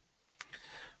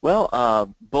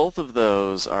 Well, both of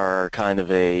those are kind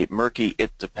of a murky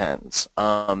it depends.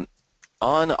 On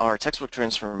our textbook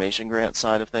transformation grant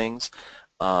side of things,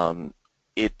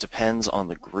 it depends on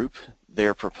the group.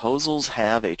 Their proposals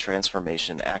have a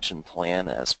transformation action plan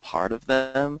as part of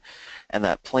them, and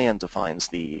that plan defines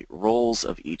the roles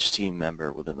of each team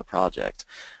member within the project.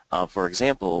 For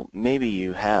example, maybe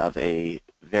you have a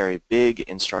very big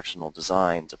instructional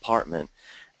design department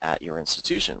at your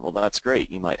institution. Well, that's great.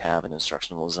 You might have an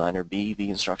instructional designer be the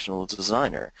instructional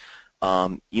designer.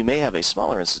 You may have a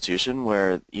smaller institution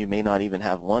where you may not even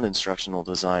have one instructional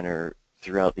designer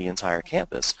throughout the entire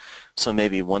campus. So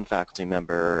maybe one faculty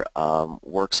member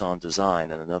works on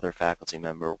design and another faculty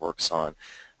member works on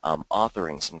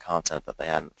authoring some content that they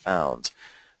hadn't found.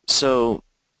 So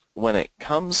when it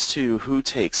comes to who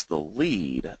takes the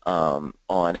lead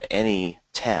on any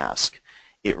task,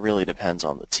 it really depends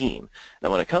on the team.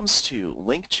 Now when it comes to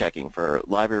link checking for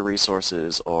library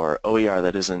resources or OER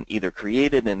that isn't either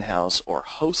created in-house or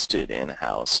hosted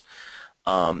in-house,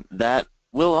 that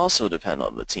will also depend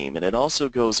on the team, and it also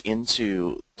goes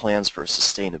into plans for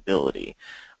sustainability.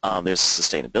 There's a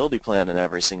sustainability plan in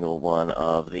every single one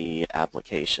of the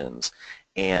applications,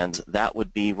 and that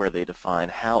would be where they define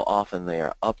how often they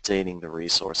are updating the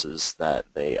resources that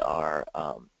they are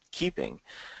keeping.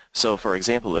 So for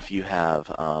example, if you have,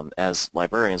 as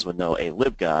librarians would know, a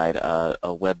LibGuide,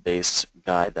 a web-based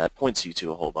guide that points you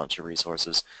to a whole bunch of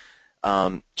resources,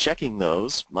 checking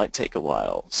those might take a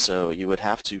while. So you would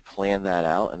have to plan that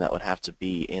out, and that would have to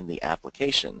be in the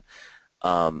application.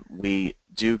 We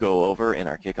do go over in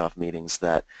our kickoff meetings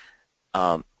that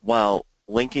while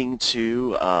linking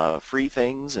to free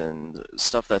things and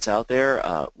stuff that's out there,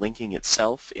 linking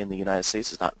itself in the United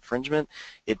States is not infringement.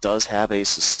 It does have a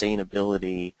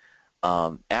sustainability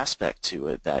aspect to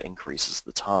it that increases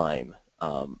the time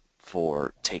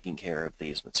for taking care of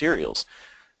these materials.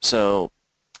 So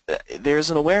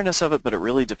there's an awareness of it, but it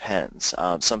really depends.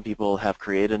 Some people have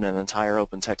created an entire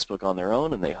open textbook on their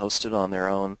own, and they host it on their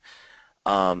own.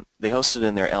 They host it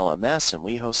in their LMS, and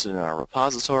we host it in our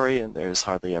repository, and there's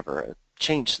hardly ever a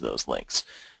change to those links.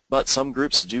 But some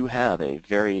groups do have a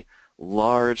very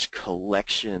large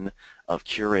collection of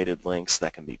curated links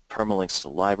that can be permalinks to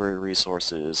library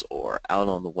resources or out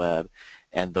on the web,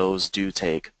 and those do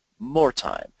take more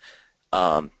time.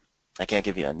 I can't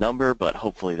give you a number, but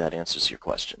hopefully that answers your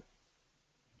question.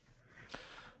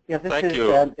 Yeah, this Thank is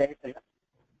you. David.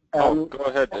 Go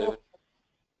ahead, David.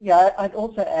 Yeah, I'd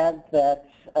also add that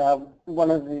one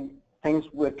of the things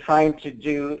we're trying to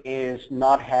do is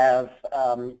not have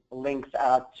links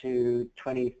out to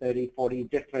 20, 30, 40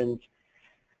 different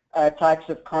types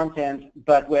of content,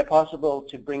 but where possible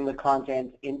to bring the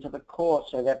content into the course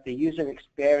so that the user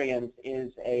experience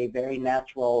is a very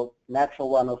natural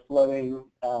one of flowing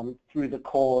through the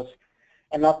course,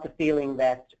 and not the feeling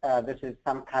that this is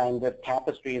some kind of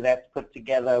tapestry that's put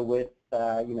together with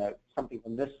you know, something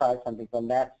from this side, something from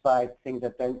that side, things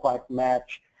that don't quite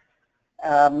match.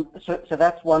 So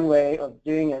that's one way of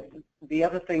doing it. The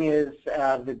other thing is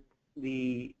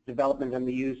the development and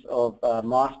the use of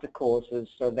master courses,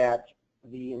 so that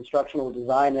the instructional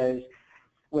designers,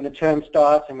 when a term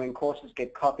starts and when courses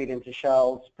get copied into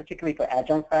shelves, particularly for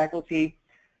adjunct faculty,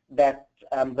 that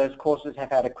those courses have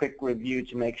had a quick review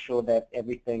to make sure that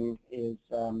everything is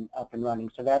up and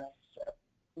running. So that's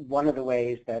one of the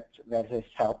ways that has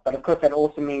helped. But of course, that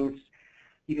also means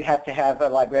you have to have a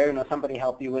librarian or somebody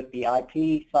help you with the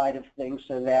IP side of things,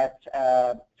 so that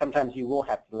sometimes you will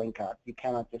have to link up. You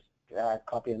cannot just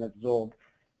copy and absorb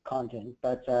content.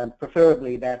 But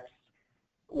preferably, that's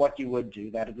what you would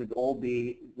do, that it would all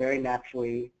be very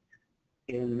naturally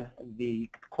in the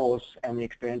course and the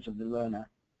experience of the learner.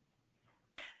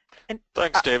 And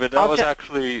Thanks, David. That was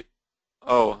actually,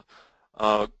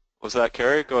 was that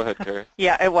Carrie? Go ahead, Carrie.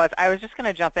 Yeah, it was. I was just going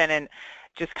to jump in and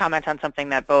just comment on something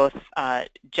that both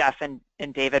Jeff and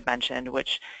David mentioned,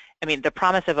 which, I mean, the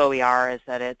promise of OER is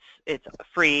that it's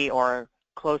free or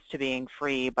close to being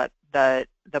free, but the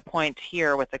point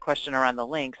here with the question around the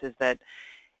links is that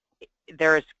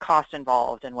there is cost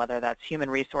involved, and whether that's human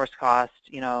resource cost.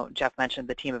 You know, Jeff mentioned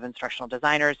the team of instructional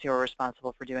designers who are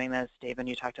responsible for doing this. David,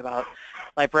 you talked about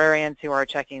librarians who are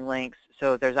checking links.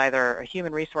 So there's either a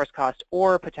human resource cost,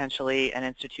 or potentially an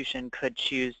institution could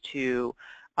choose to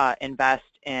invest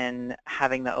in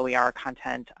having the OER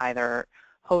content either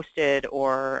hosted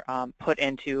or put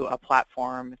into a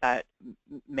platform that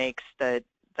makes the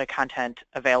content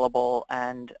available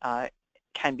and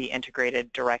can be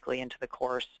integrated directly into the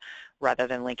course rather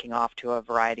than linking off to a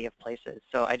variety of places.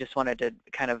 So I just wanted to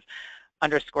kind of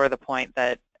underscore the point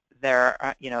that there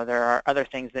are other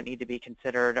things that need to be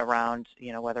considered around,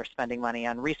 whether spending money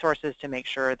on resources to make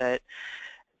sure that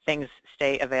things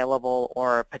stay available,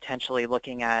 or potentially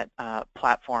looking at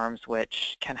platforms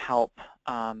which can help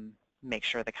make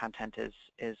sure the content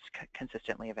is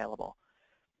consistently available.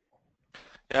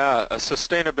 Yeah, a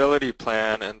sustainability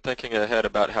plan and thinking ahead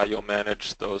about how you'll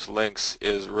manage those links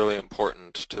is really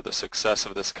important to the success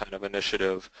of this kind of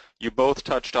initiative. You both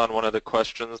touched on one of the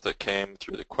questions that came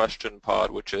through the question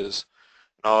pod, which is,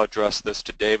 and I'll address this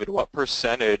to David, what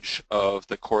percentage of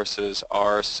the courses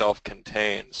are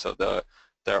self-contained so that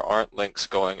there aren't links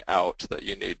going out that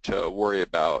you need to worry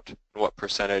about? What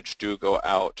percentage do go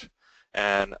out?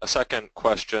 And a second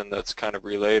question that's kind of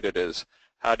related is,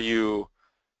 how do you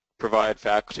provide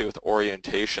faculty with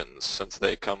orientations, since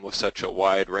they come with such a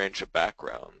wide range of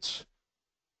backgrounds,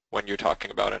 when you're talking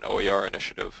about an OER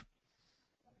initiative?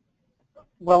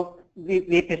 Well,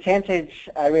 the percentage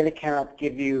I really cannot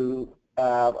give you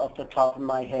off the top of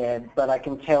my head, but I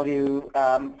can tell you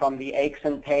from the aches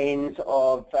and pains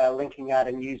of linking out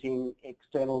and using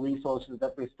external resources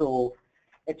that we're still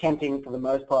attempting for the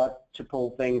most part to pull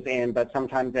things in, but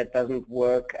sometimes that doesn't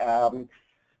work.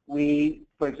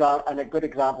 for example, and a good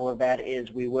example of that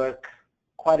is we work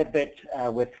quite a bit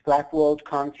with flat world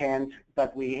content,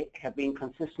 but we have been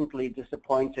consistently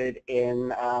disappointed in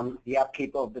the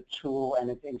upkeep of the tool and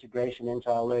its integration into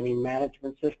our learning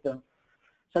management system.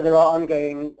 So there are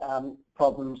ongoing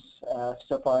problems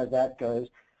so far as that goes.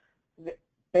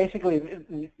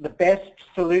 Basically, the best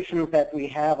solutions that we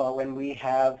have are when we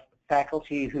have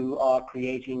faculty who are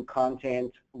creating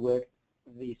content with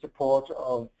the support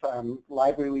of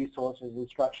library resources,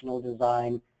 instructional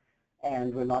design,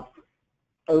 and we're not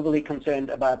overly concerned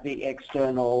about the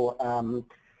external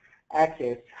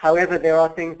access. However, there are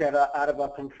things that are out of our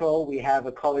control. We have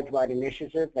a college-wide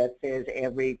initiative that says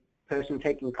every person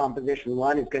taking Composition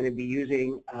 1 is going to be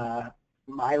using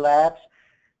MyLabs.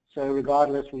 So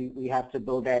regardless, we have to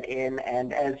build that in.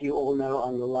 And as you all know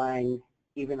on the line,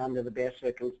 even under the best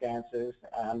circumstances,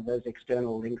 those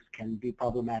external links can be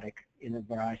problematic in a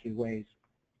variety of ways.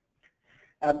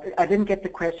 I didn't get the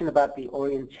question about the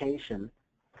orientation.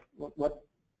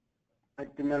 I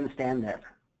didn't understand that.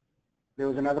 There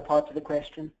was another part to the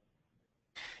question?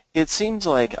 It seems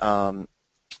like Mr.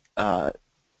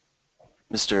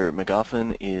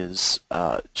 McGuffin is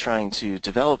trying to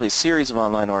develop a series of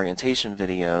online orientation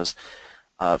videos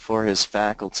for his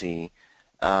faculty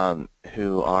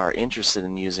who are interested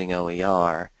in using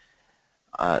OER.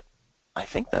 I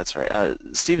think that's right.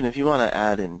 Stephen, if you want to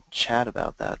add in chat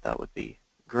about that, that would be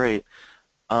great.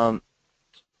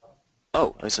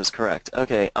 Oh, this is correct.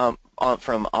 Okay.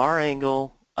 From our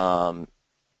angle,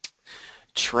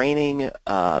 training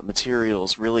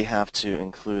materials really have to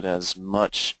include as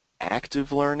much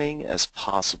active learning as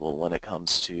possible when it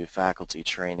comes to faculty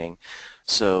training.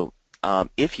 So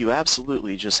if you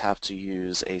absolutely just have to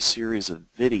use a series of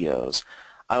videos,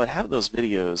 I would have those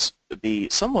videos be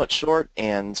somewhat short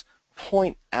and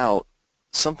point out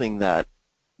something that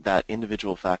that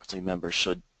individual faculty member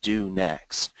should do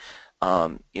next.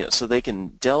 So they can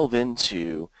delve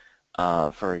into,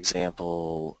 for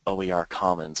example, OER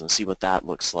Commons and see what that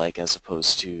looks like as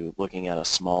opposed to looking at a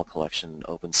small collection in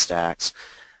OpenStax.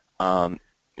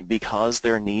 Because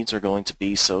their needs are going to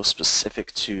be so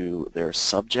specific to their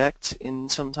subject in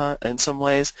some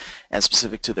ways and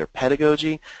specific to their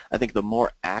pedagogy, I think the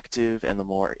more active and the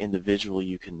more individual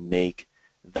you can make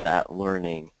that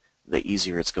learning, the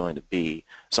easier it's going to be.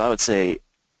 So I would say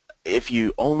if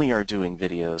you only are doing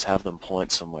videos, have them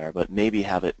point somewhere, but maybe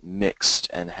have it mixed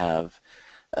and have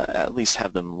at least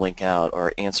have them link out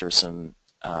or answer some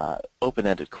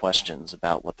open-ended questions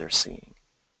about what they're seeing.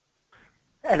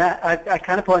 And I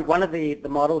kind of point, one of the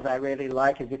models I really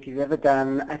like is if you've ever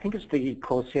done, I think it's the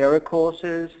Coursera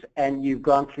courses, and you've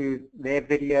gone through their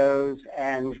videos,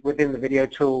 and within the video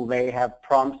tool they have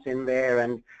prompts in there,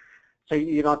 and so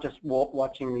you're not just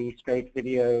watching the straight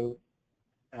video.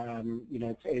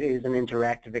 It is an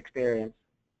interactive experience.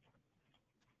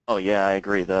 Oh yeah, I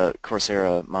agree. The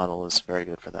Coursera model is very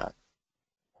good for that.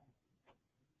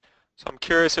 So I'm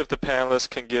curious if the panelists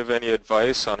can give any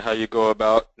advice on how you go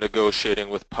about negotiating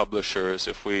with publishers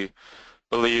if we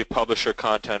believe publisher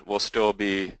content will still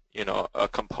be, a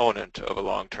component of a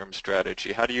long-term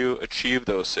strategy. How do you achieve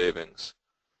those savings?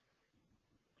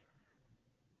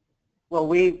 Well,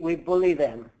 we bully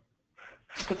them,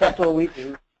 because that's all we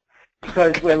do,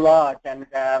 because we're large, and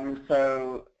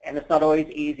and it's not always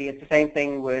easy. It's the same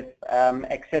thing with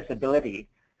accessibility.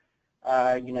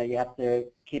 You have to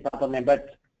keep up on them,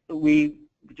 but we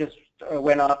just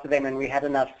went after them, and we had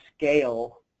enough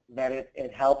scale that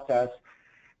it helped us.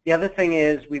 The other thing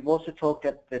is we've also talked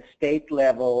at the state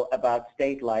level about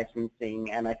state licensing,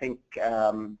 and I think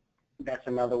that's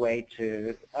another way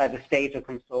to either state or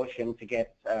consortium to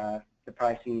get the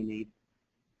pricing you need.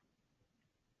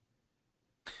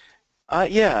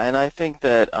 Yeah, and I think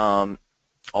that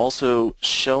also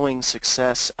showing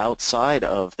success outside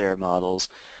of their models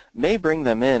may bring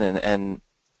them in and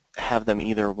have them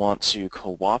either want to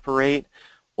cooperate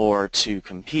or to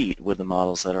compete with the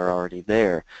models that are already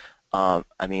there. I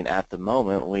mean, at the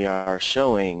moment, we are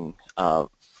showing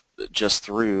just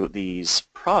through these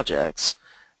projects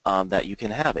that you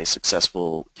can have a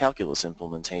successful calculus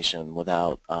implementation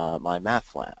without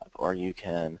MyMathLab, or you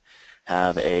can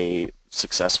have a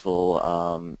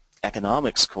successful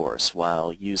economics course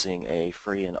while using a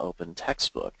free and open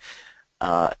textbook.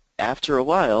 After a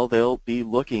while, they'll be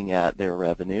looking at their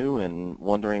revenue and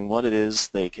wondering what it is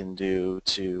they can do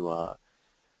to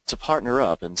partner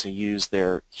up and to use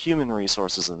their human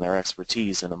resources and their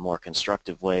expertise in a more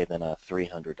constructive way than a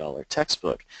 $300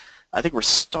 textbook. I think we're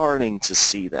starting to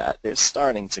see that. They're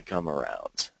starting to come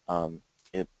around.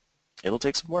 It'll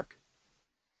take some work.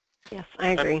 Yes, I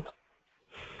agree.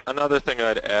 Another thing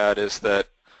I'd add is that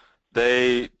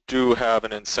they do have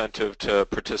an incentive to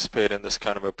participate in this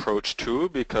kind of approach too,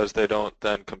 because they don't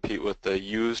then compete with the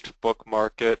used book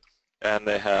market, and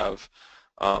they have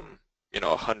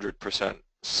 100%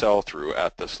 sell-through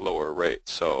at this lower rate.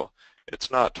 So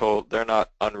it's not they're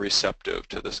not unreceptive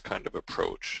to this kind of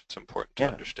approach. It's important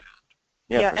to understand.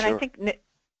 Yeah, for and sure. I think,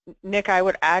 Nick, I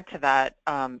would add to that.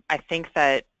 I think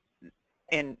that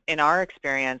in our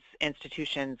experience,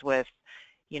 institutions with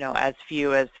as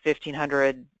few as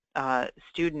 1,500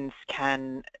 students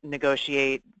can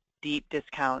negotiate deep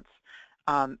discounts,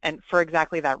 and for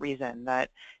exactly that reason, that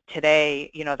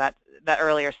today, that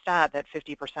earlier stat that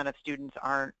 50% of students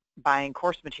aren't buying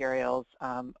course materials,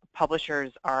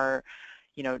 publishers are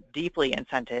deeply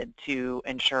incented to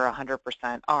ensure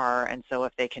 100% are, and so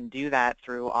if they can do that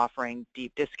through offering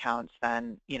deep discounts,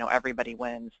 then everybody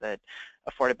wins. That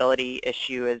affordability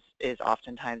issue is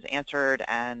oftentimes answered,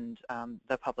 and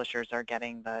the publishers are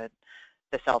getting the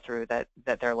sell-through that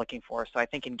they're looking for. So I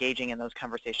think engaging in those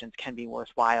conversations can be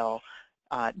worthwhile,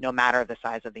 no matter the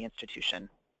size of the institution.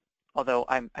 Although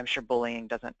I'm sure bullying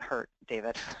doesn't hurt,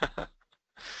 David.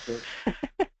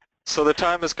 So the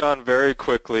time has gone very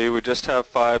quickly. We just have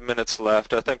 5 minutes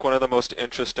left. I think one of the most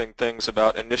interesting things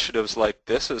about initiatives like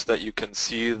this is that you can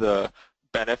see the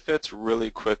benefits really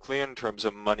quickly in terms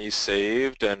of money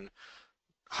saved and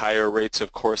higher rates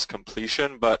of course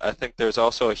completion, but I think there's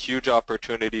also a huge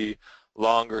opportunity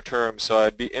longer term. So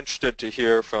I'd be interested to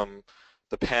hear from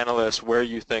the panelists where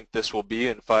you think this will be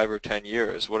in 5 or 10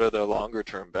 years. What are the longer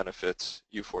term benefits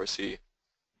you foresee?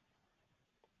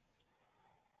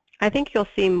 I think you'll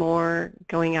see more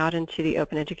going out into the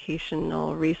open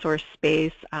educational resource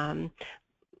space. Right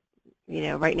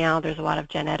now there's a lot of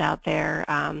gen ed out there,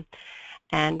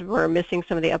 and we're missing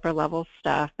some of the upper level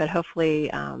stuff, but hopefully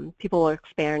people will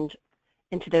expand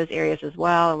into those areas as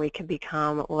well, and we can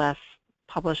become less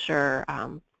publisher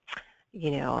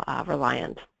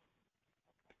reliant.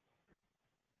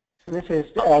 This is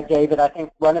David. I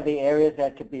think one of the areas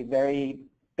that could be very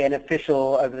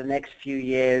beneficial over the next few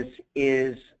years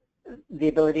is the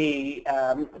ability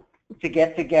to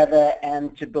get together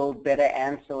and to build better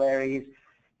ancillaries,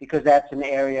 because that's an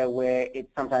area where it's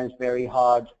sometimes very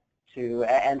hard to,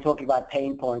 and talking about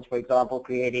pain points, for example,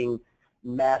 creating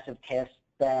massive test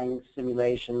bank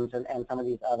simulations and some of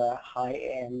these other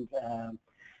high-end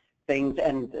things,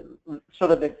 and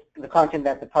sort of the content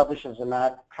that the publishers are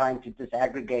not trying to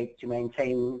disaggregate to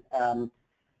maintain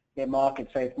their market.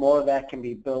 So if more of that can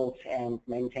be built and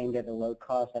maintained at a low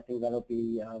cost, I think that'll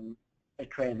be a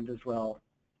trend as well.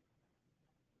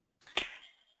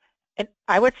 And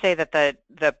I would say that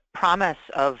the promise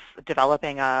of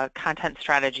developing a content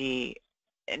strategy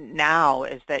now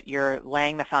is that you're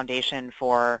laying the foundation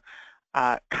for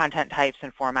content types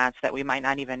and formats that we might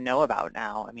not even know about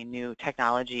now. I mean, new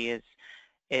technology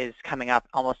is coming up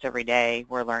almost every day.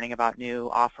 We're learning about new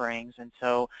offerings, and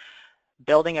so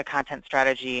building a content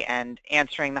strategy and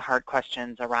answering the hard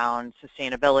questions around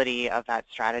sustainability of that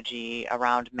strategy,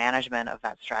 around management of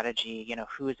that strategy,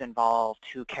 who's involved,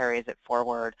 who carries it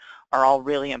forward, are all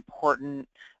really important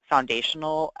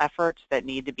foundational efforts that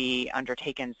need to be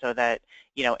undertaken so that,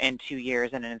 in 2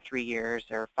 years and in 3 years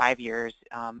or 5 years,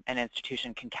 an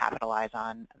institution can capitalize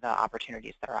on the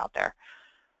opportunities that are out there.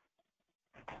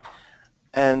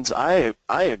 And I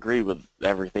agree with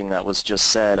everything that was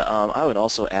just said. I would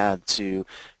also add to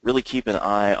really keep an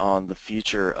eye on the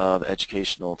future of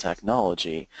educational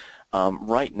technology.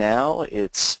 Right now,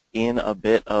 it's in a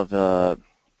bit of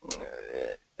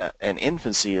an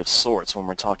infancy of sorts when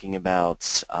we're talking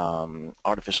about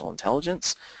artificial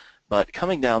intelligence, but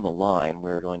coming down the line,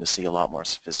 we're going to see a lot more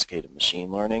sophisticated machine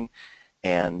learning,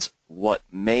 and what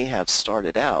may have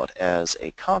started out as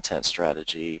a content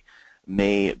strategy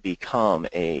may become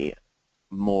a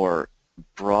more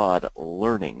broad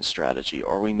learning strategy,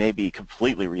 or we may be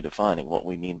completely redefining what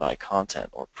we mean by content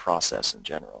or process in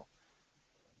general.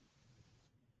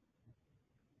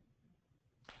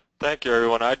 Thank you,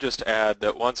 everyone. I'd just add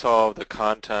that once all of the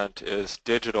content is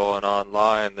digital and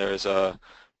online, there's a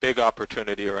big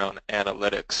opportunity around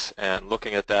analytics and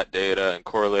looking at that data and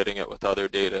correlating it with other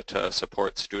data to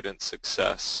support student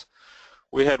success.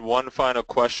 We had one final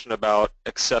question about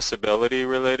accessibility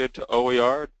related to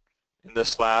OER. In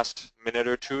this last minute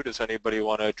or two, does anybody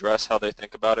want to address how they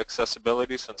think about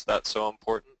accessibility, since that's so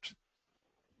important?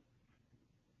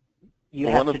 You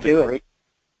have to do it.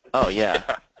 Oh,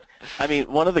 yeah. I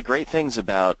mean, one of the great things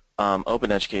about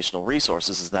open educational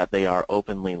resources is that they are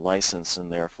openly licensed, and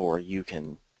therefore you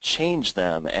can change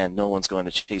them and no one's going to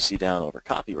chase you down over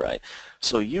copyright.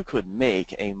 So you could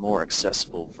make a more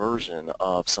accessible version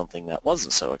of something that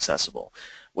wasn't so accessible,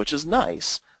 which is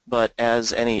nice, But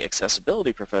as any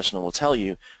accessibility professional will tell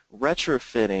you,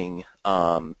 retrofitting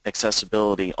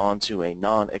accessibility onto a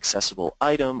non-accessible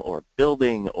item or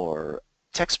building or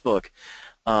textbook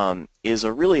is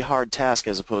a really hard task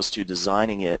as opposed to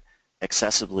designing it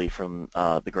accessibly from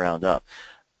the ground up.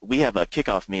 We have a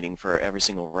kickoff meeting for every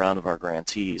single round of our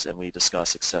grantees, and we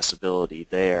discuss accessibility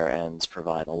there and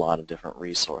provide a lot of different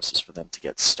resources for them to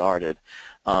get started.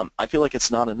 I feel like it's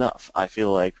not enough. I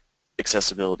feel like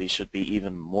accessibility should be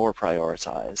even more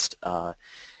prioritized.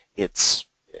 It's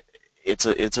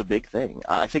a big thing.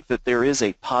 I think that there is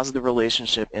a positive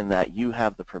relationship in that you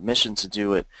have the permission to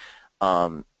do it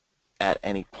at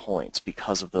any point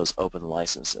because of those open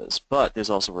licenses, but there's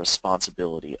also a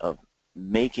responsibility of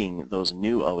making those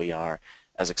new OER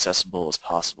as accessible as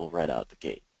possible right out the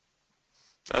gate.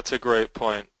 That's a great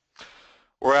point.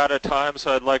 We're out of time,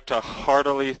 so I'd like to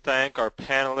heartily thank our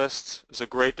panelists. It was a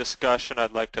great discussion.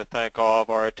 I'd like to thank all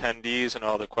of our attendees and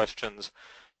all the questions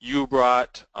you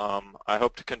brought. I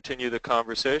hope to continue the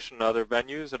conversation in other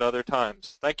venues at other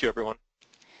times. Thank you, everyone.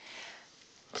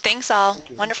 Thanks all. Thank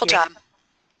you. Wonderful Thank job.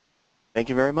 Thank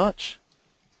you very much.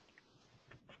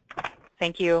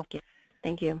 Thank you.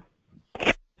 Thank you.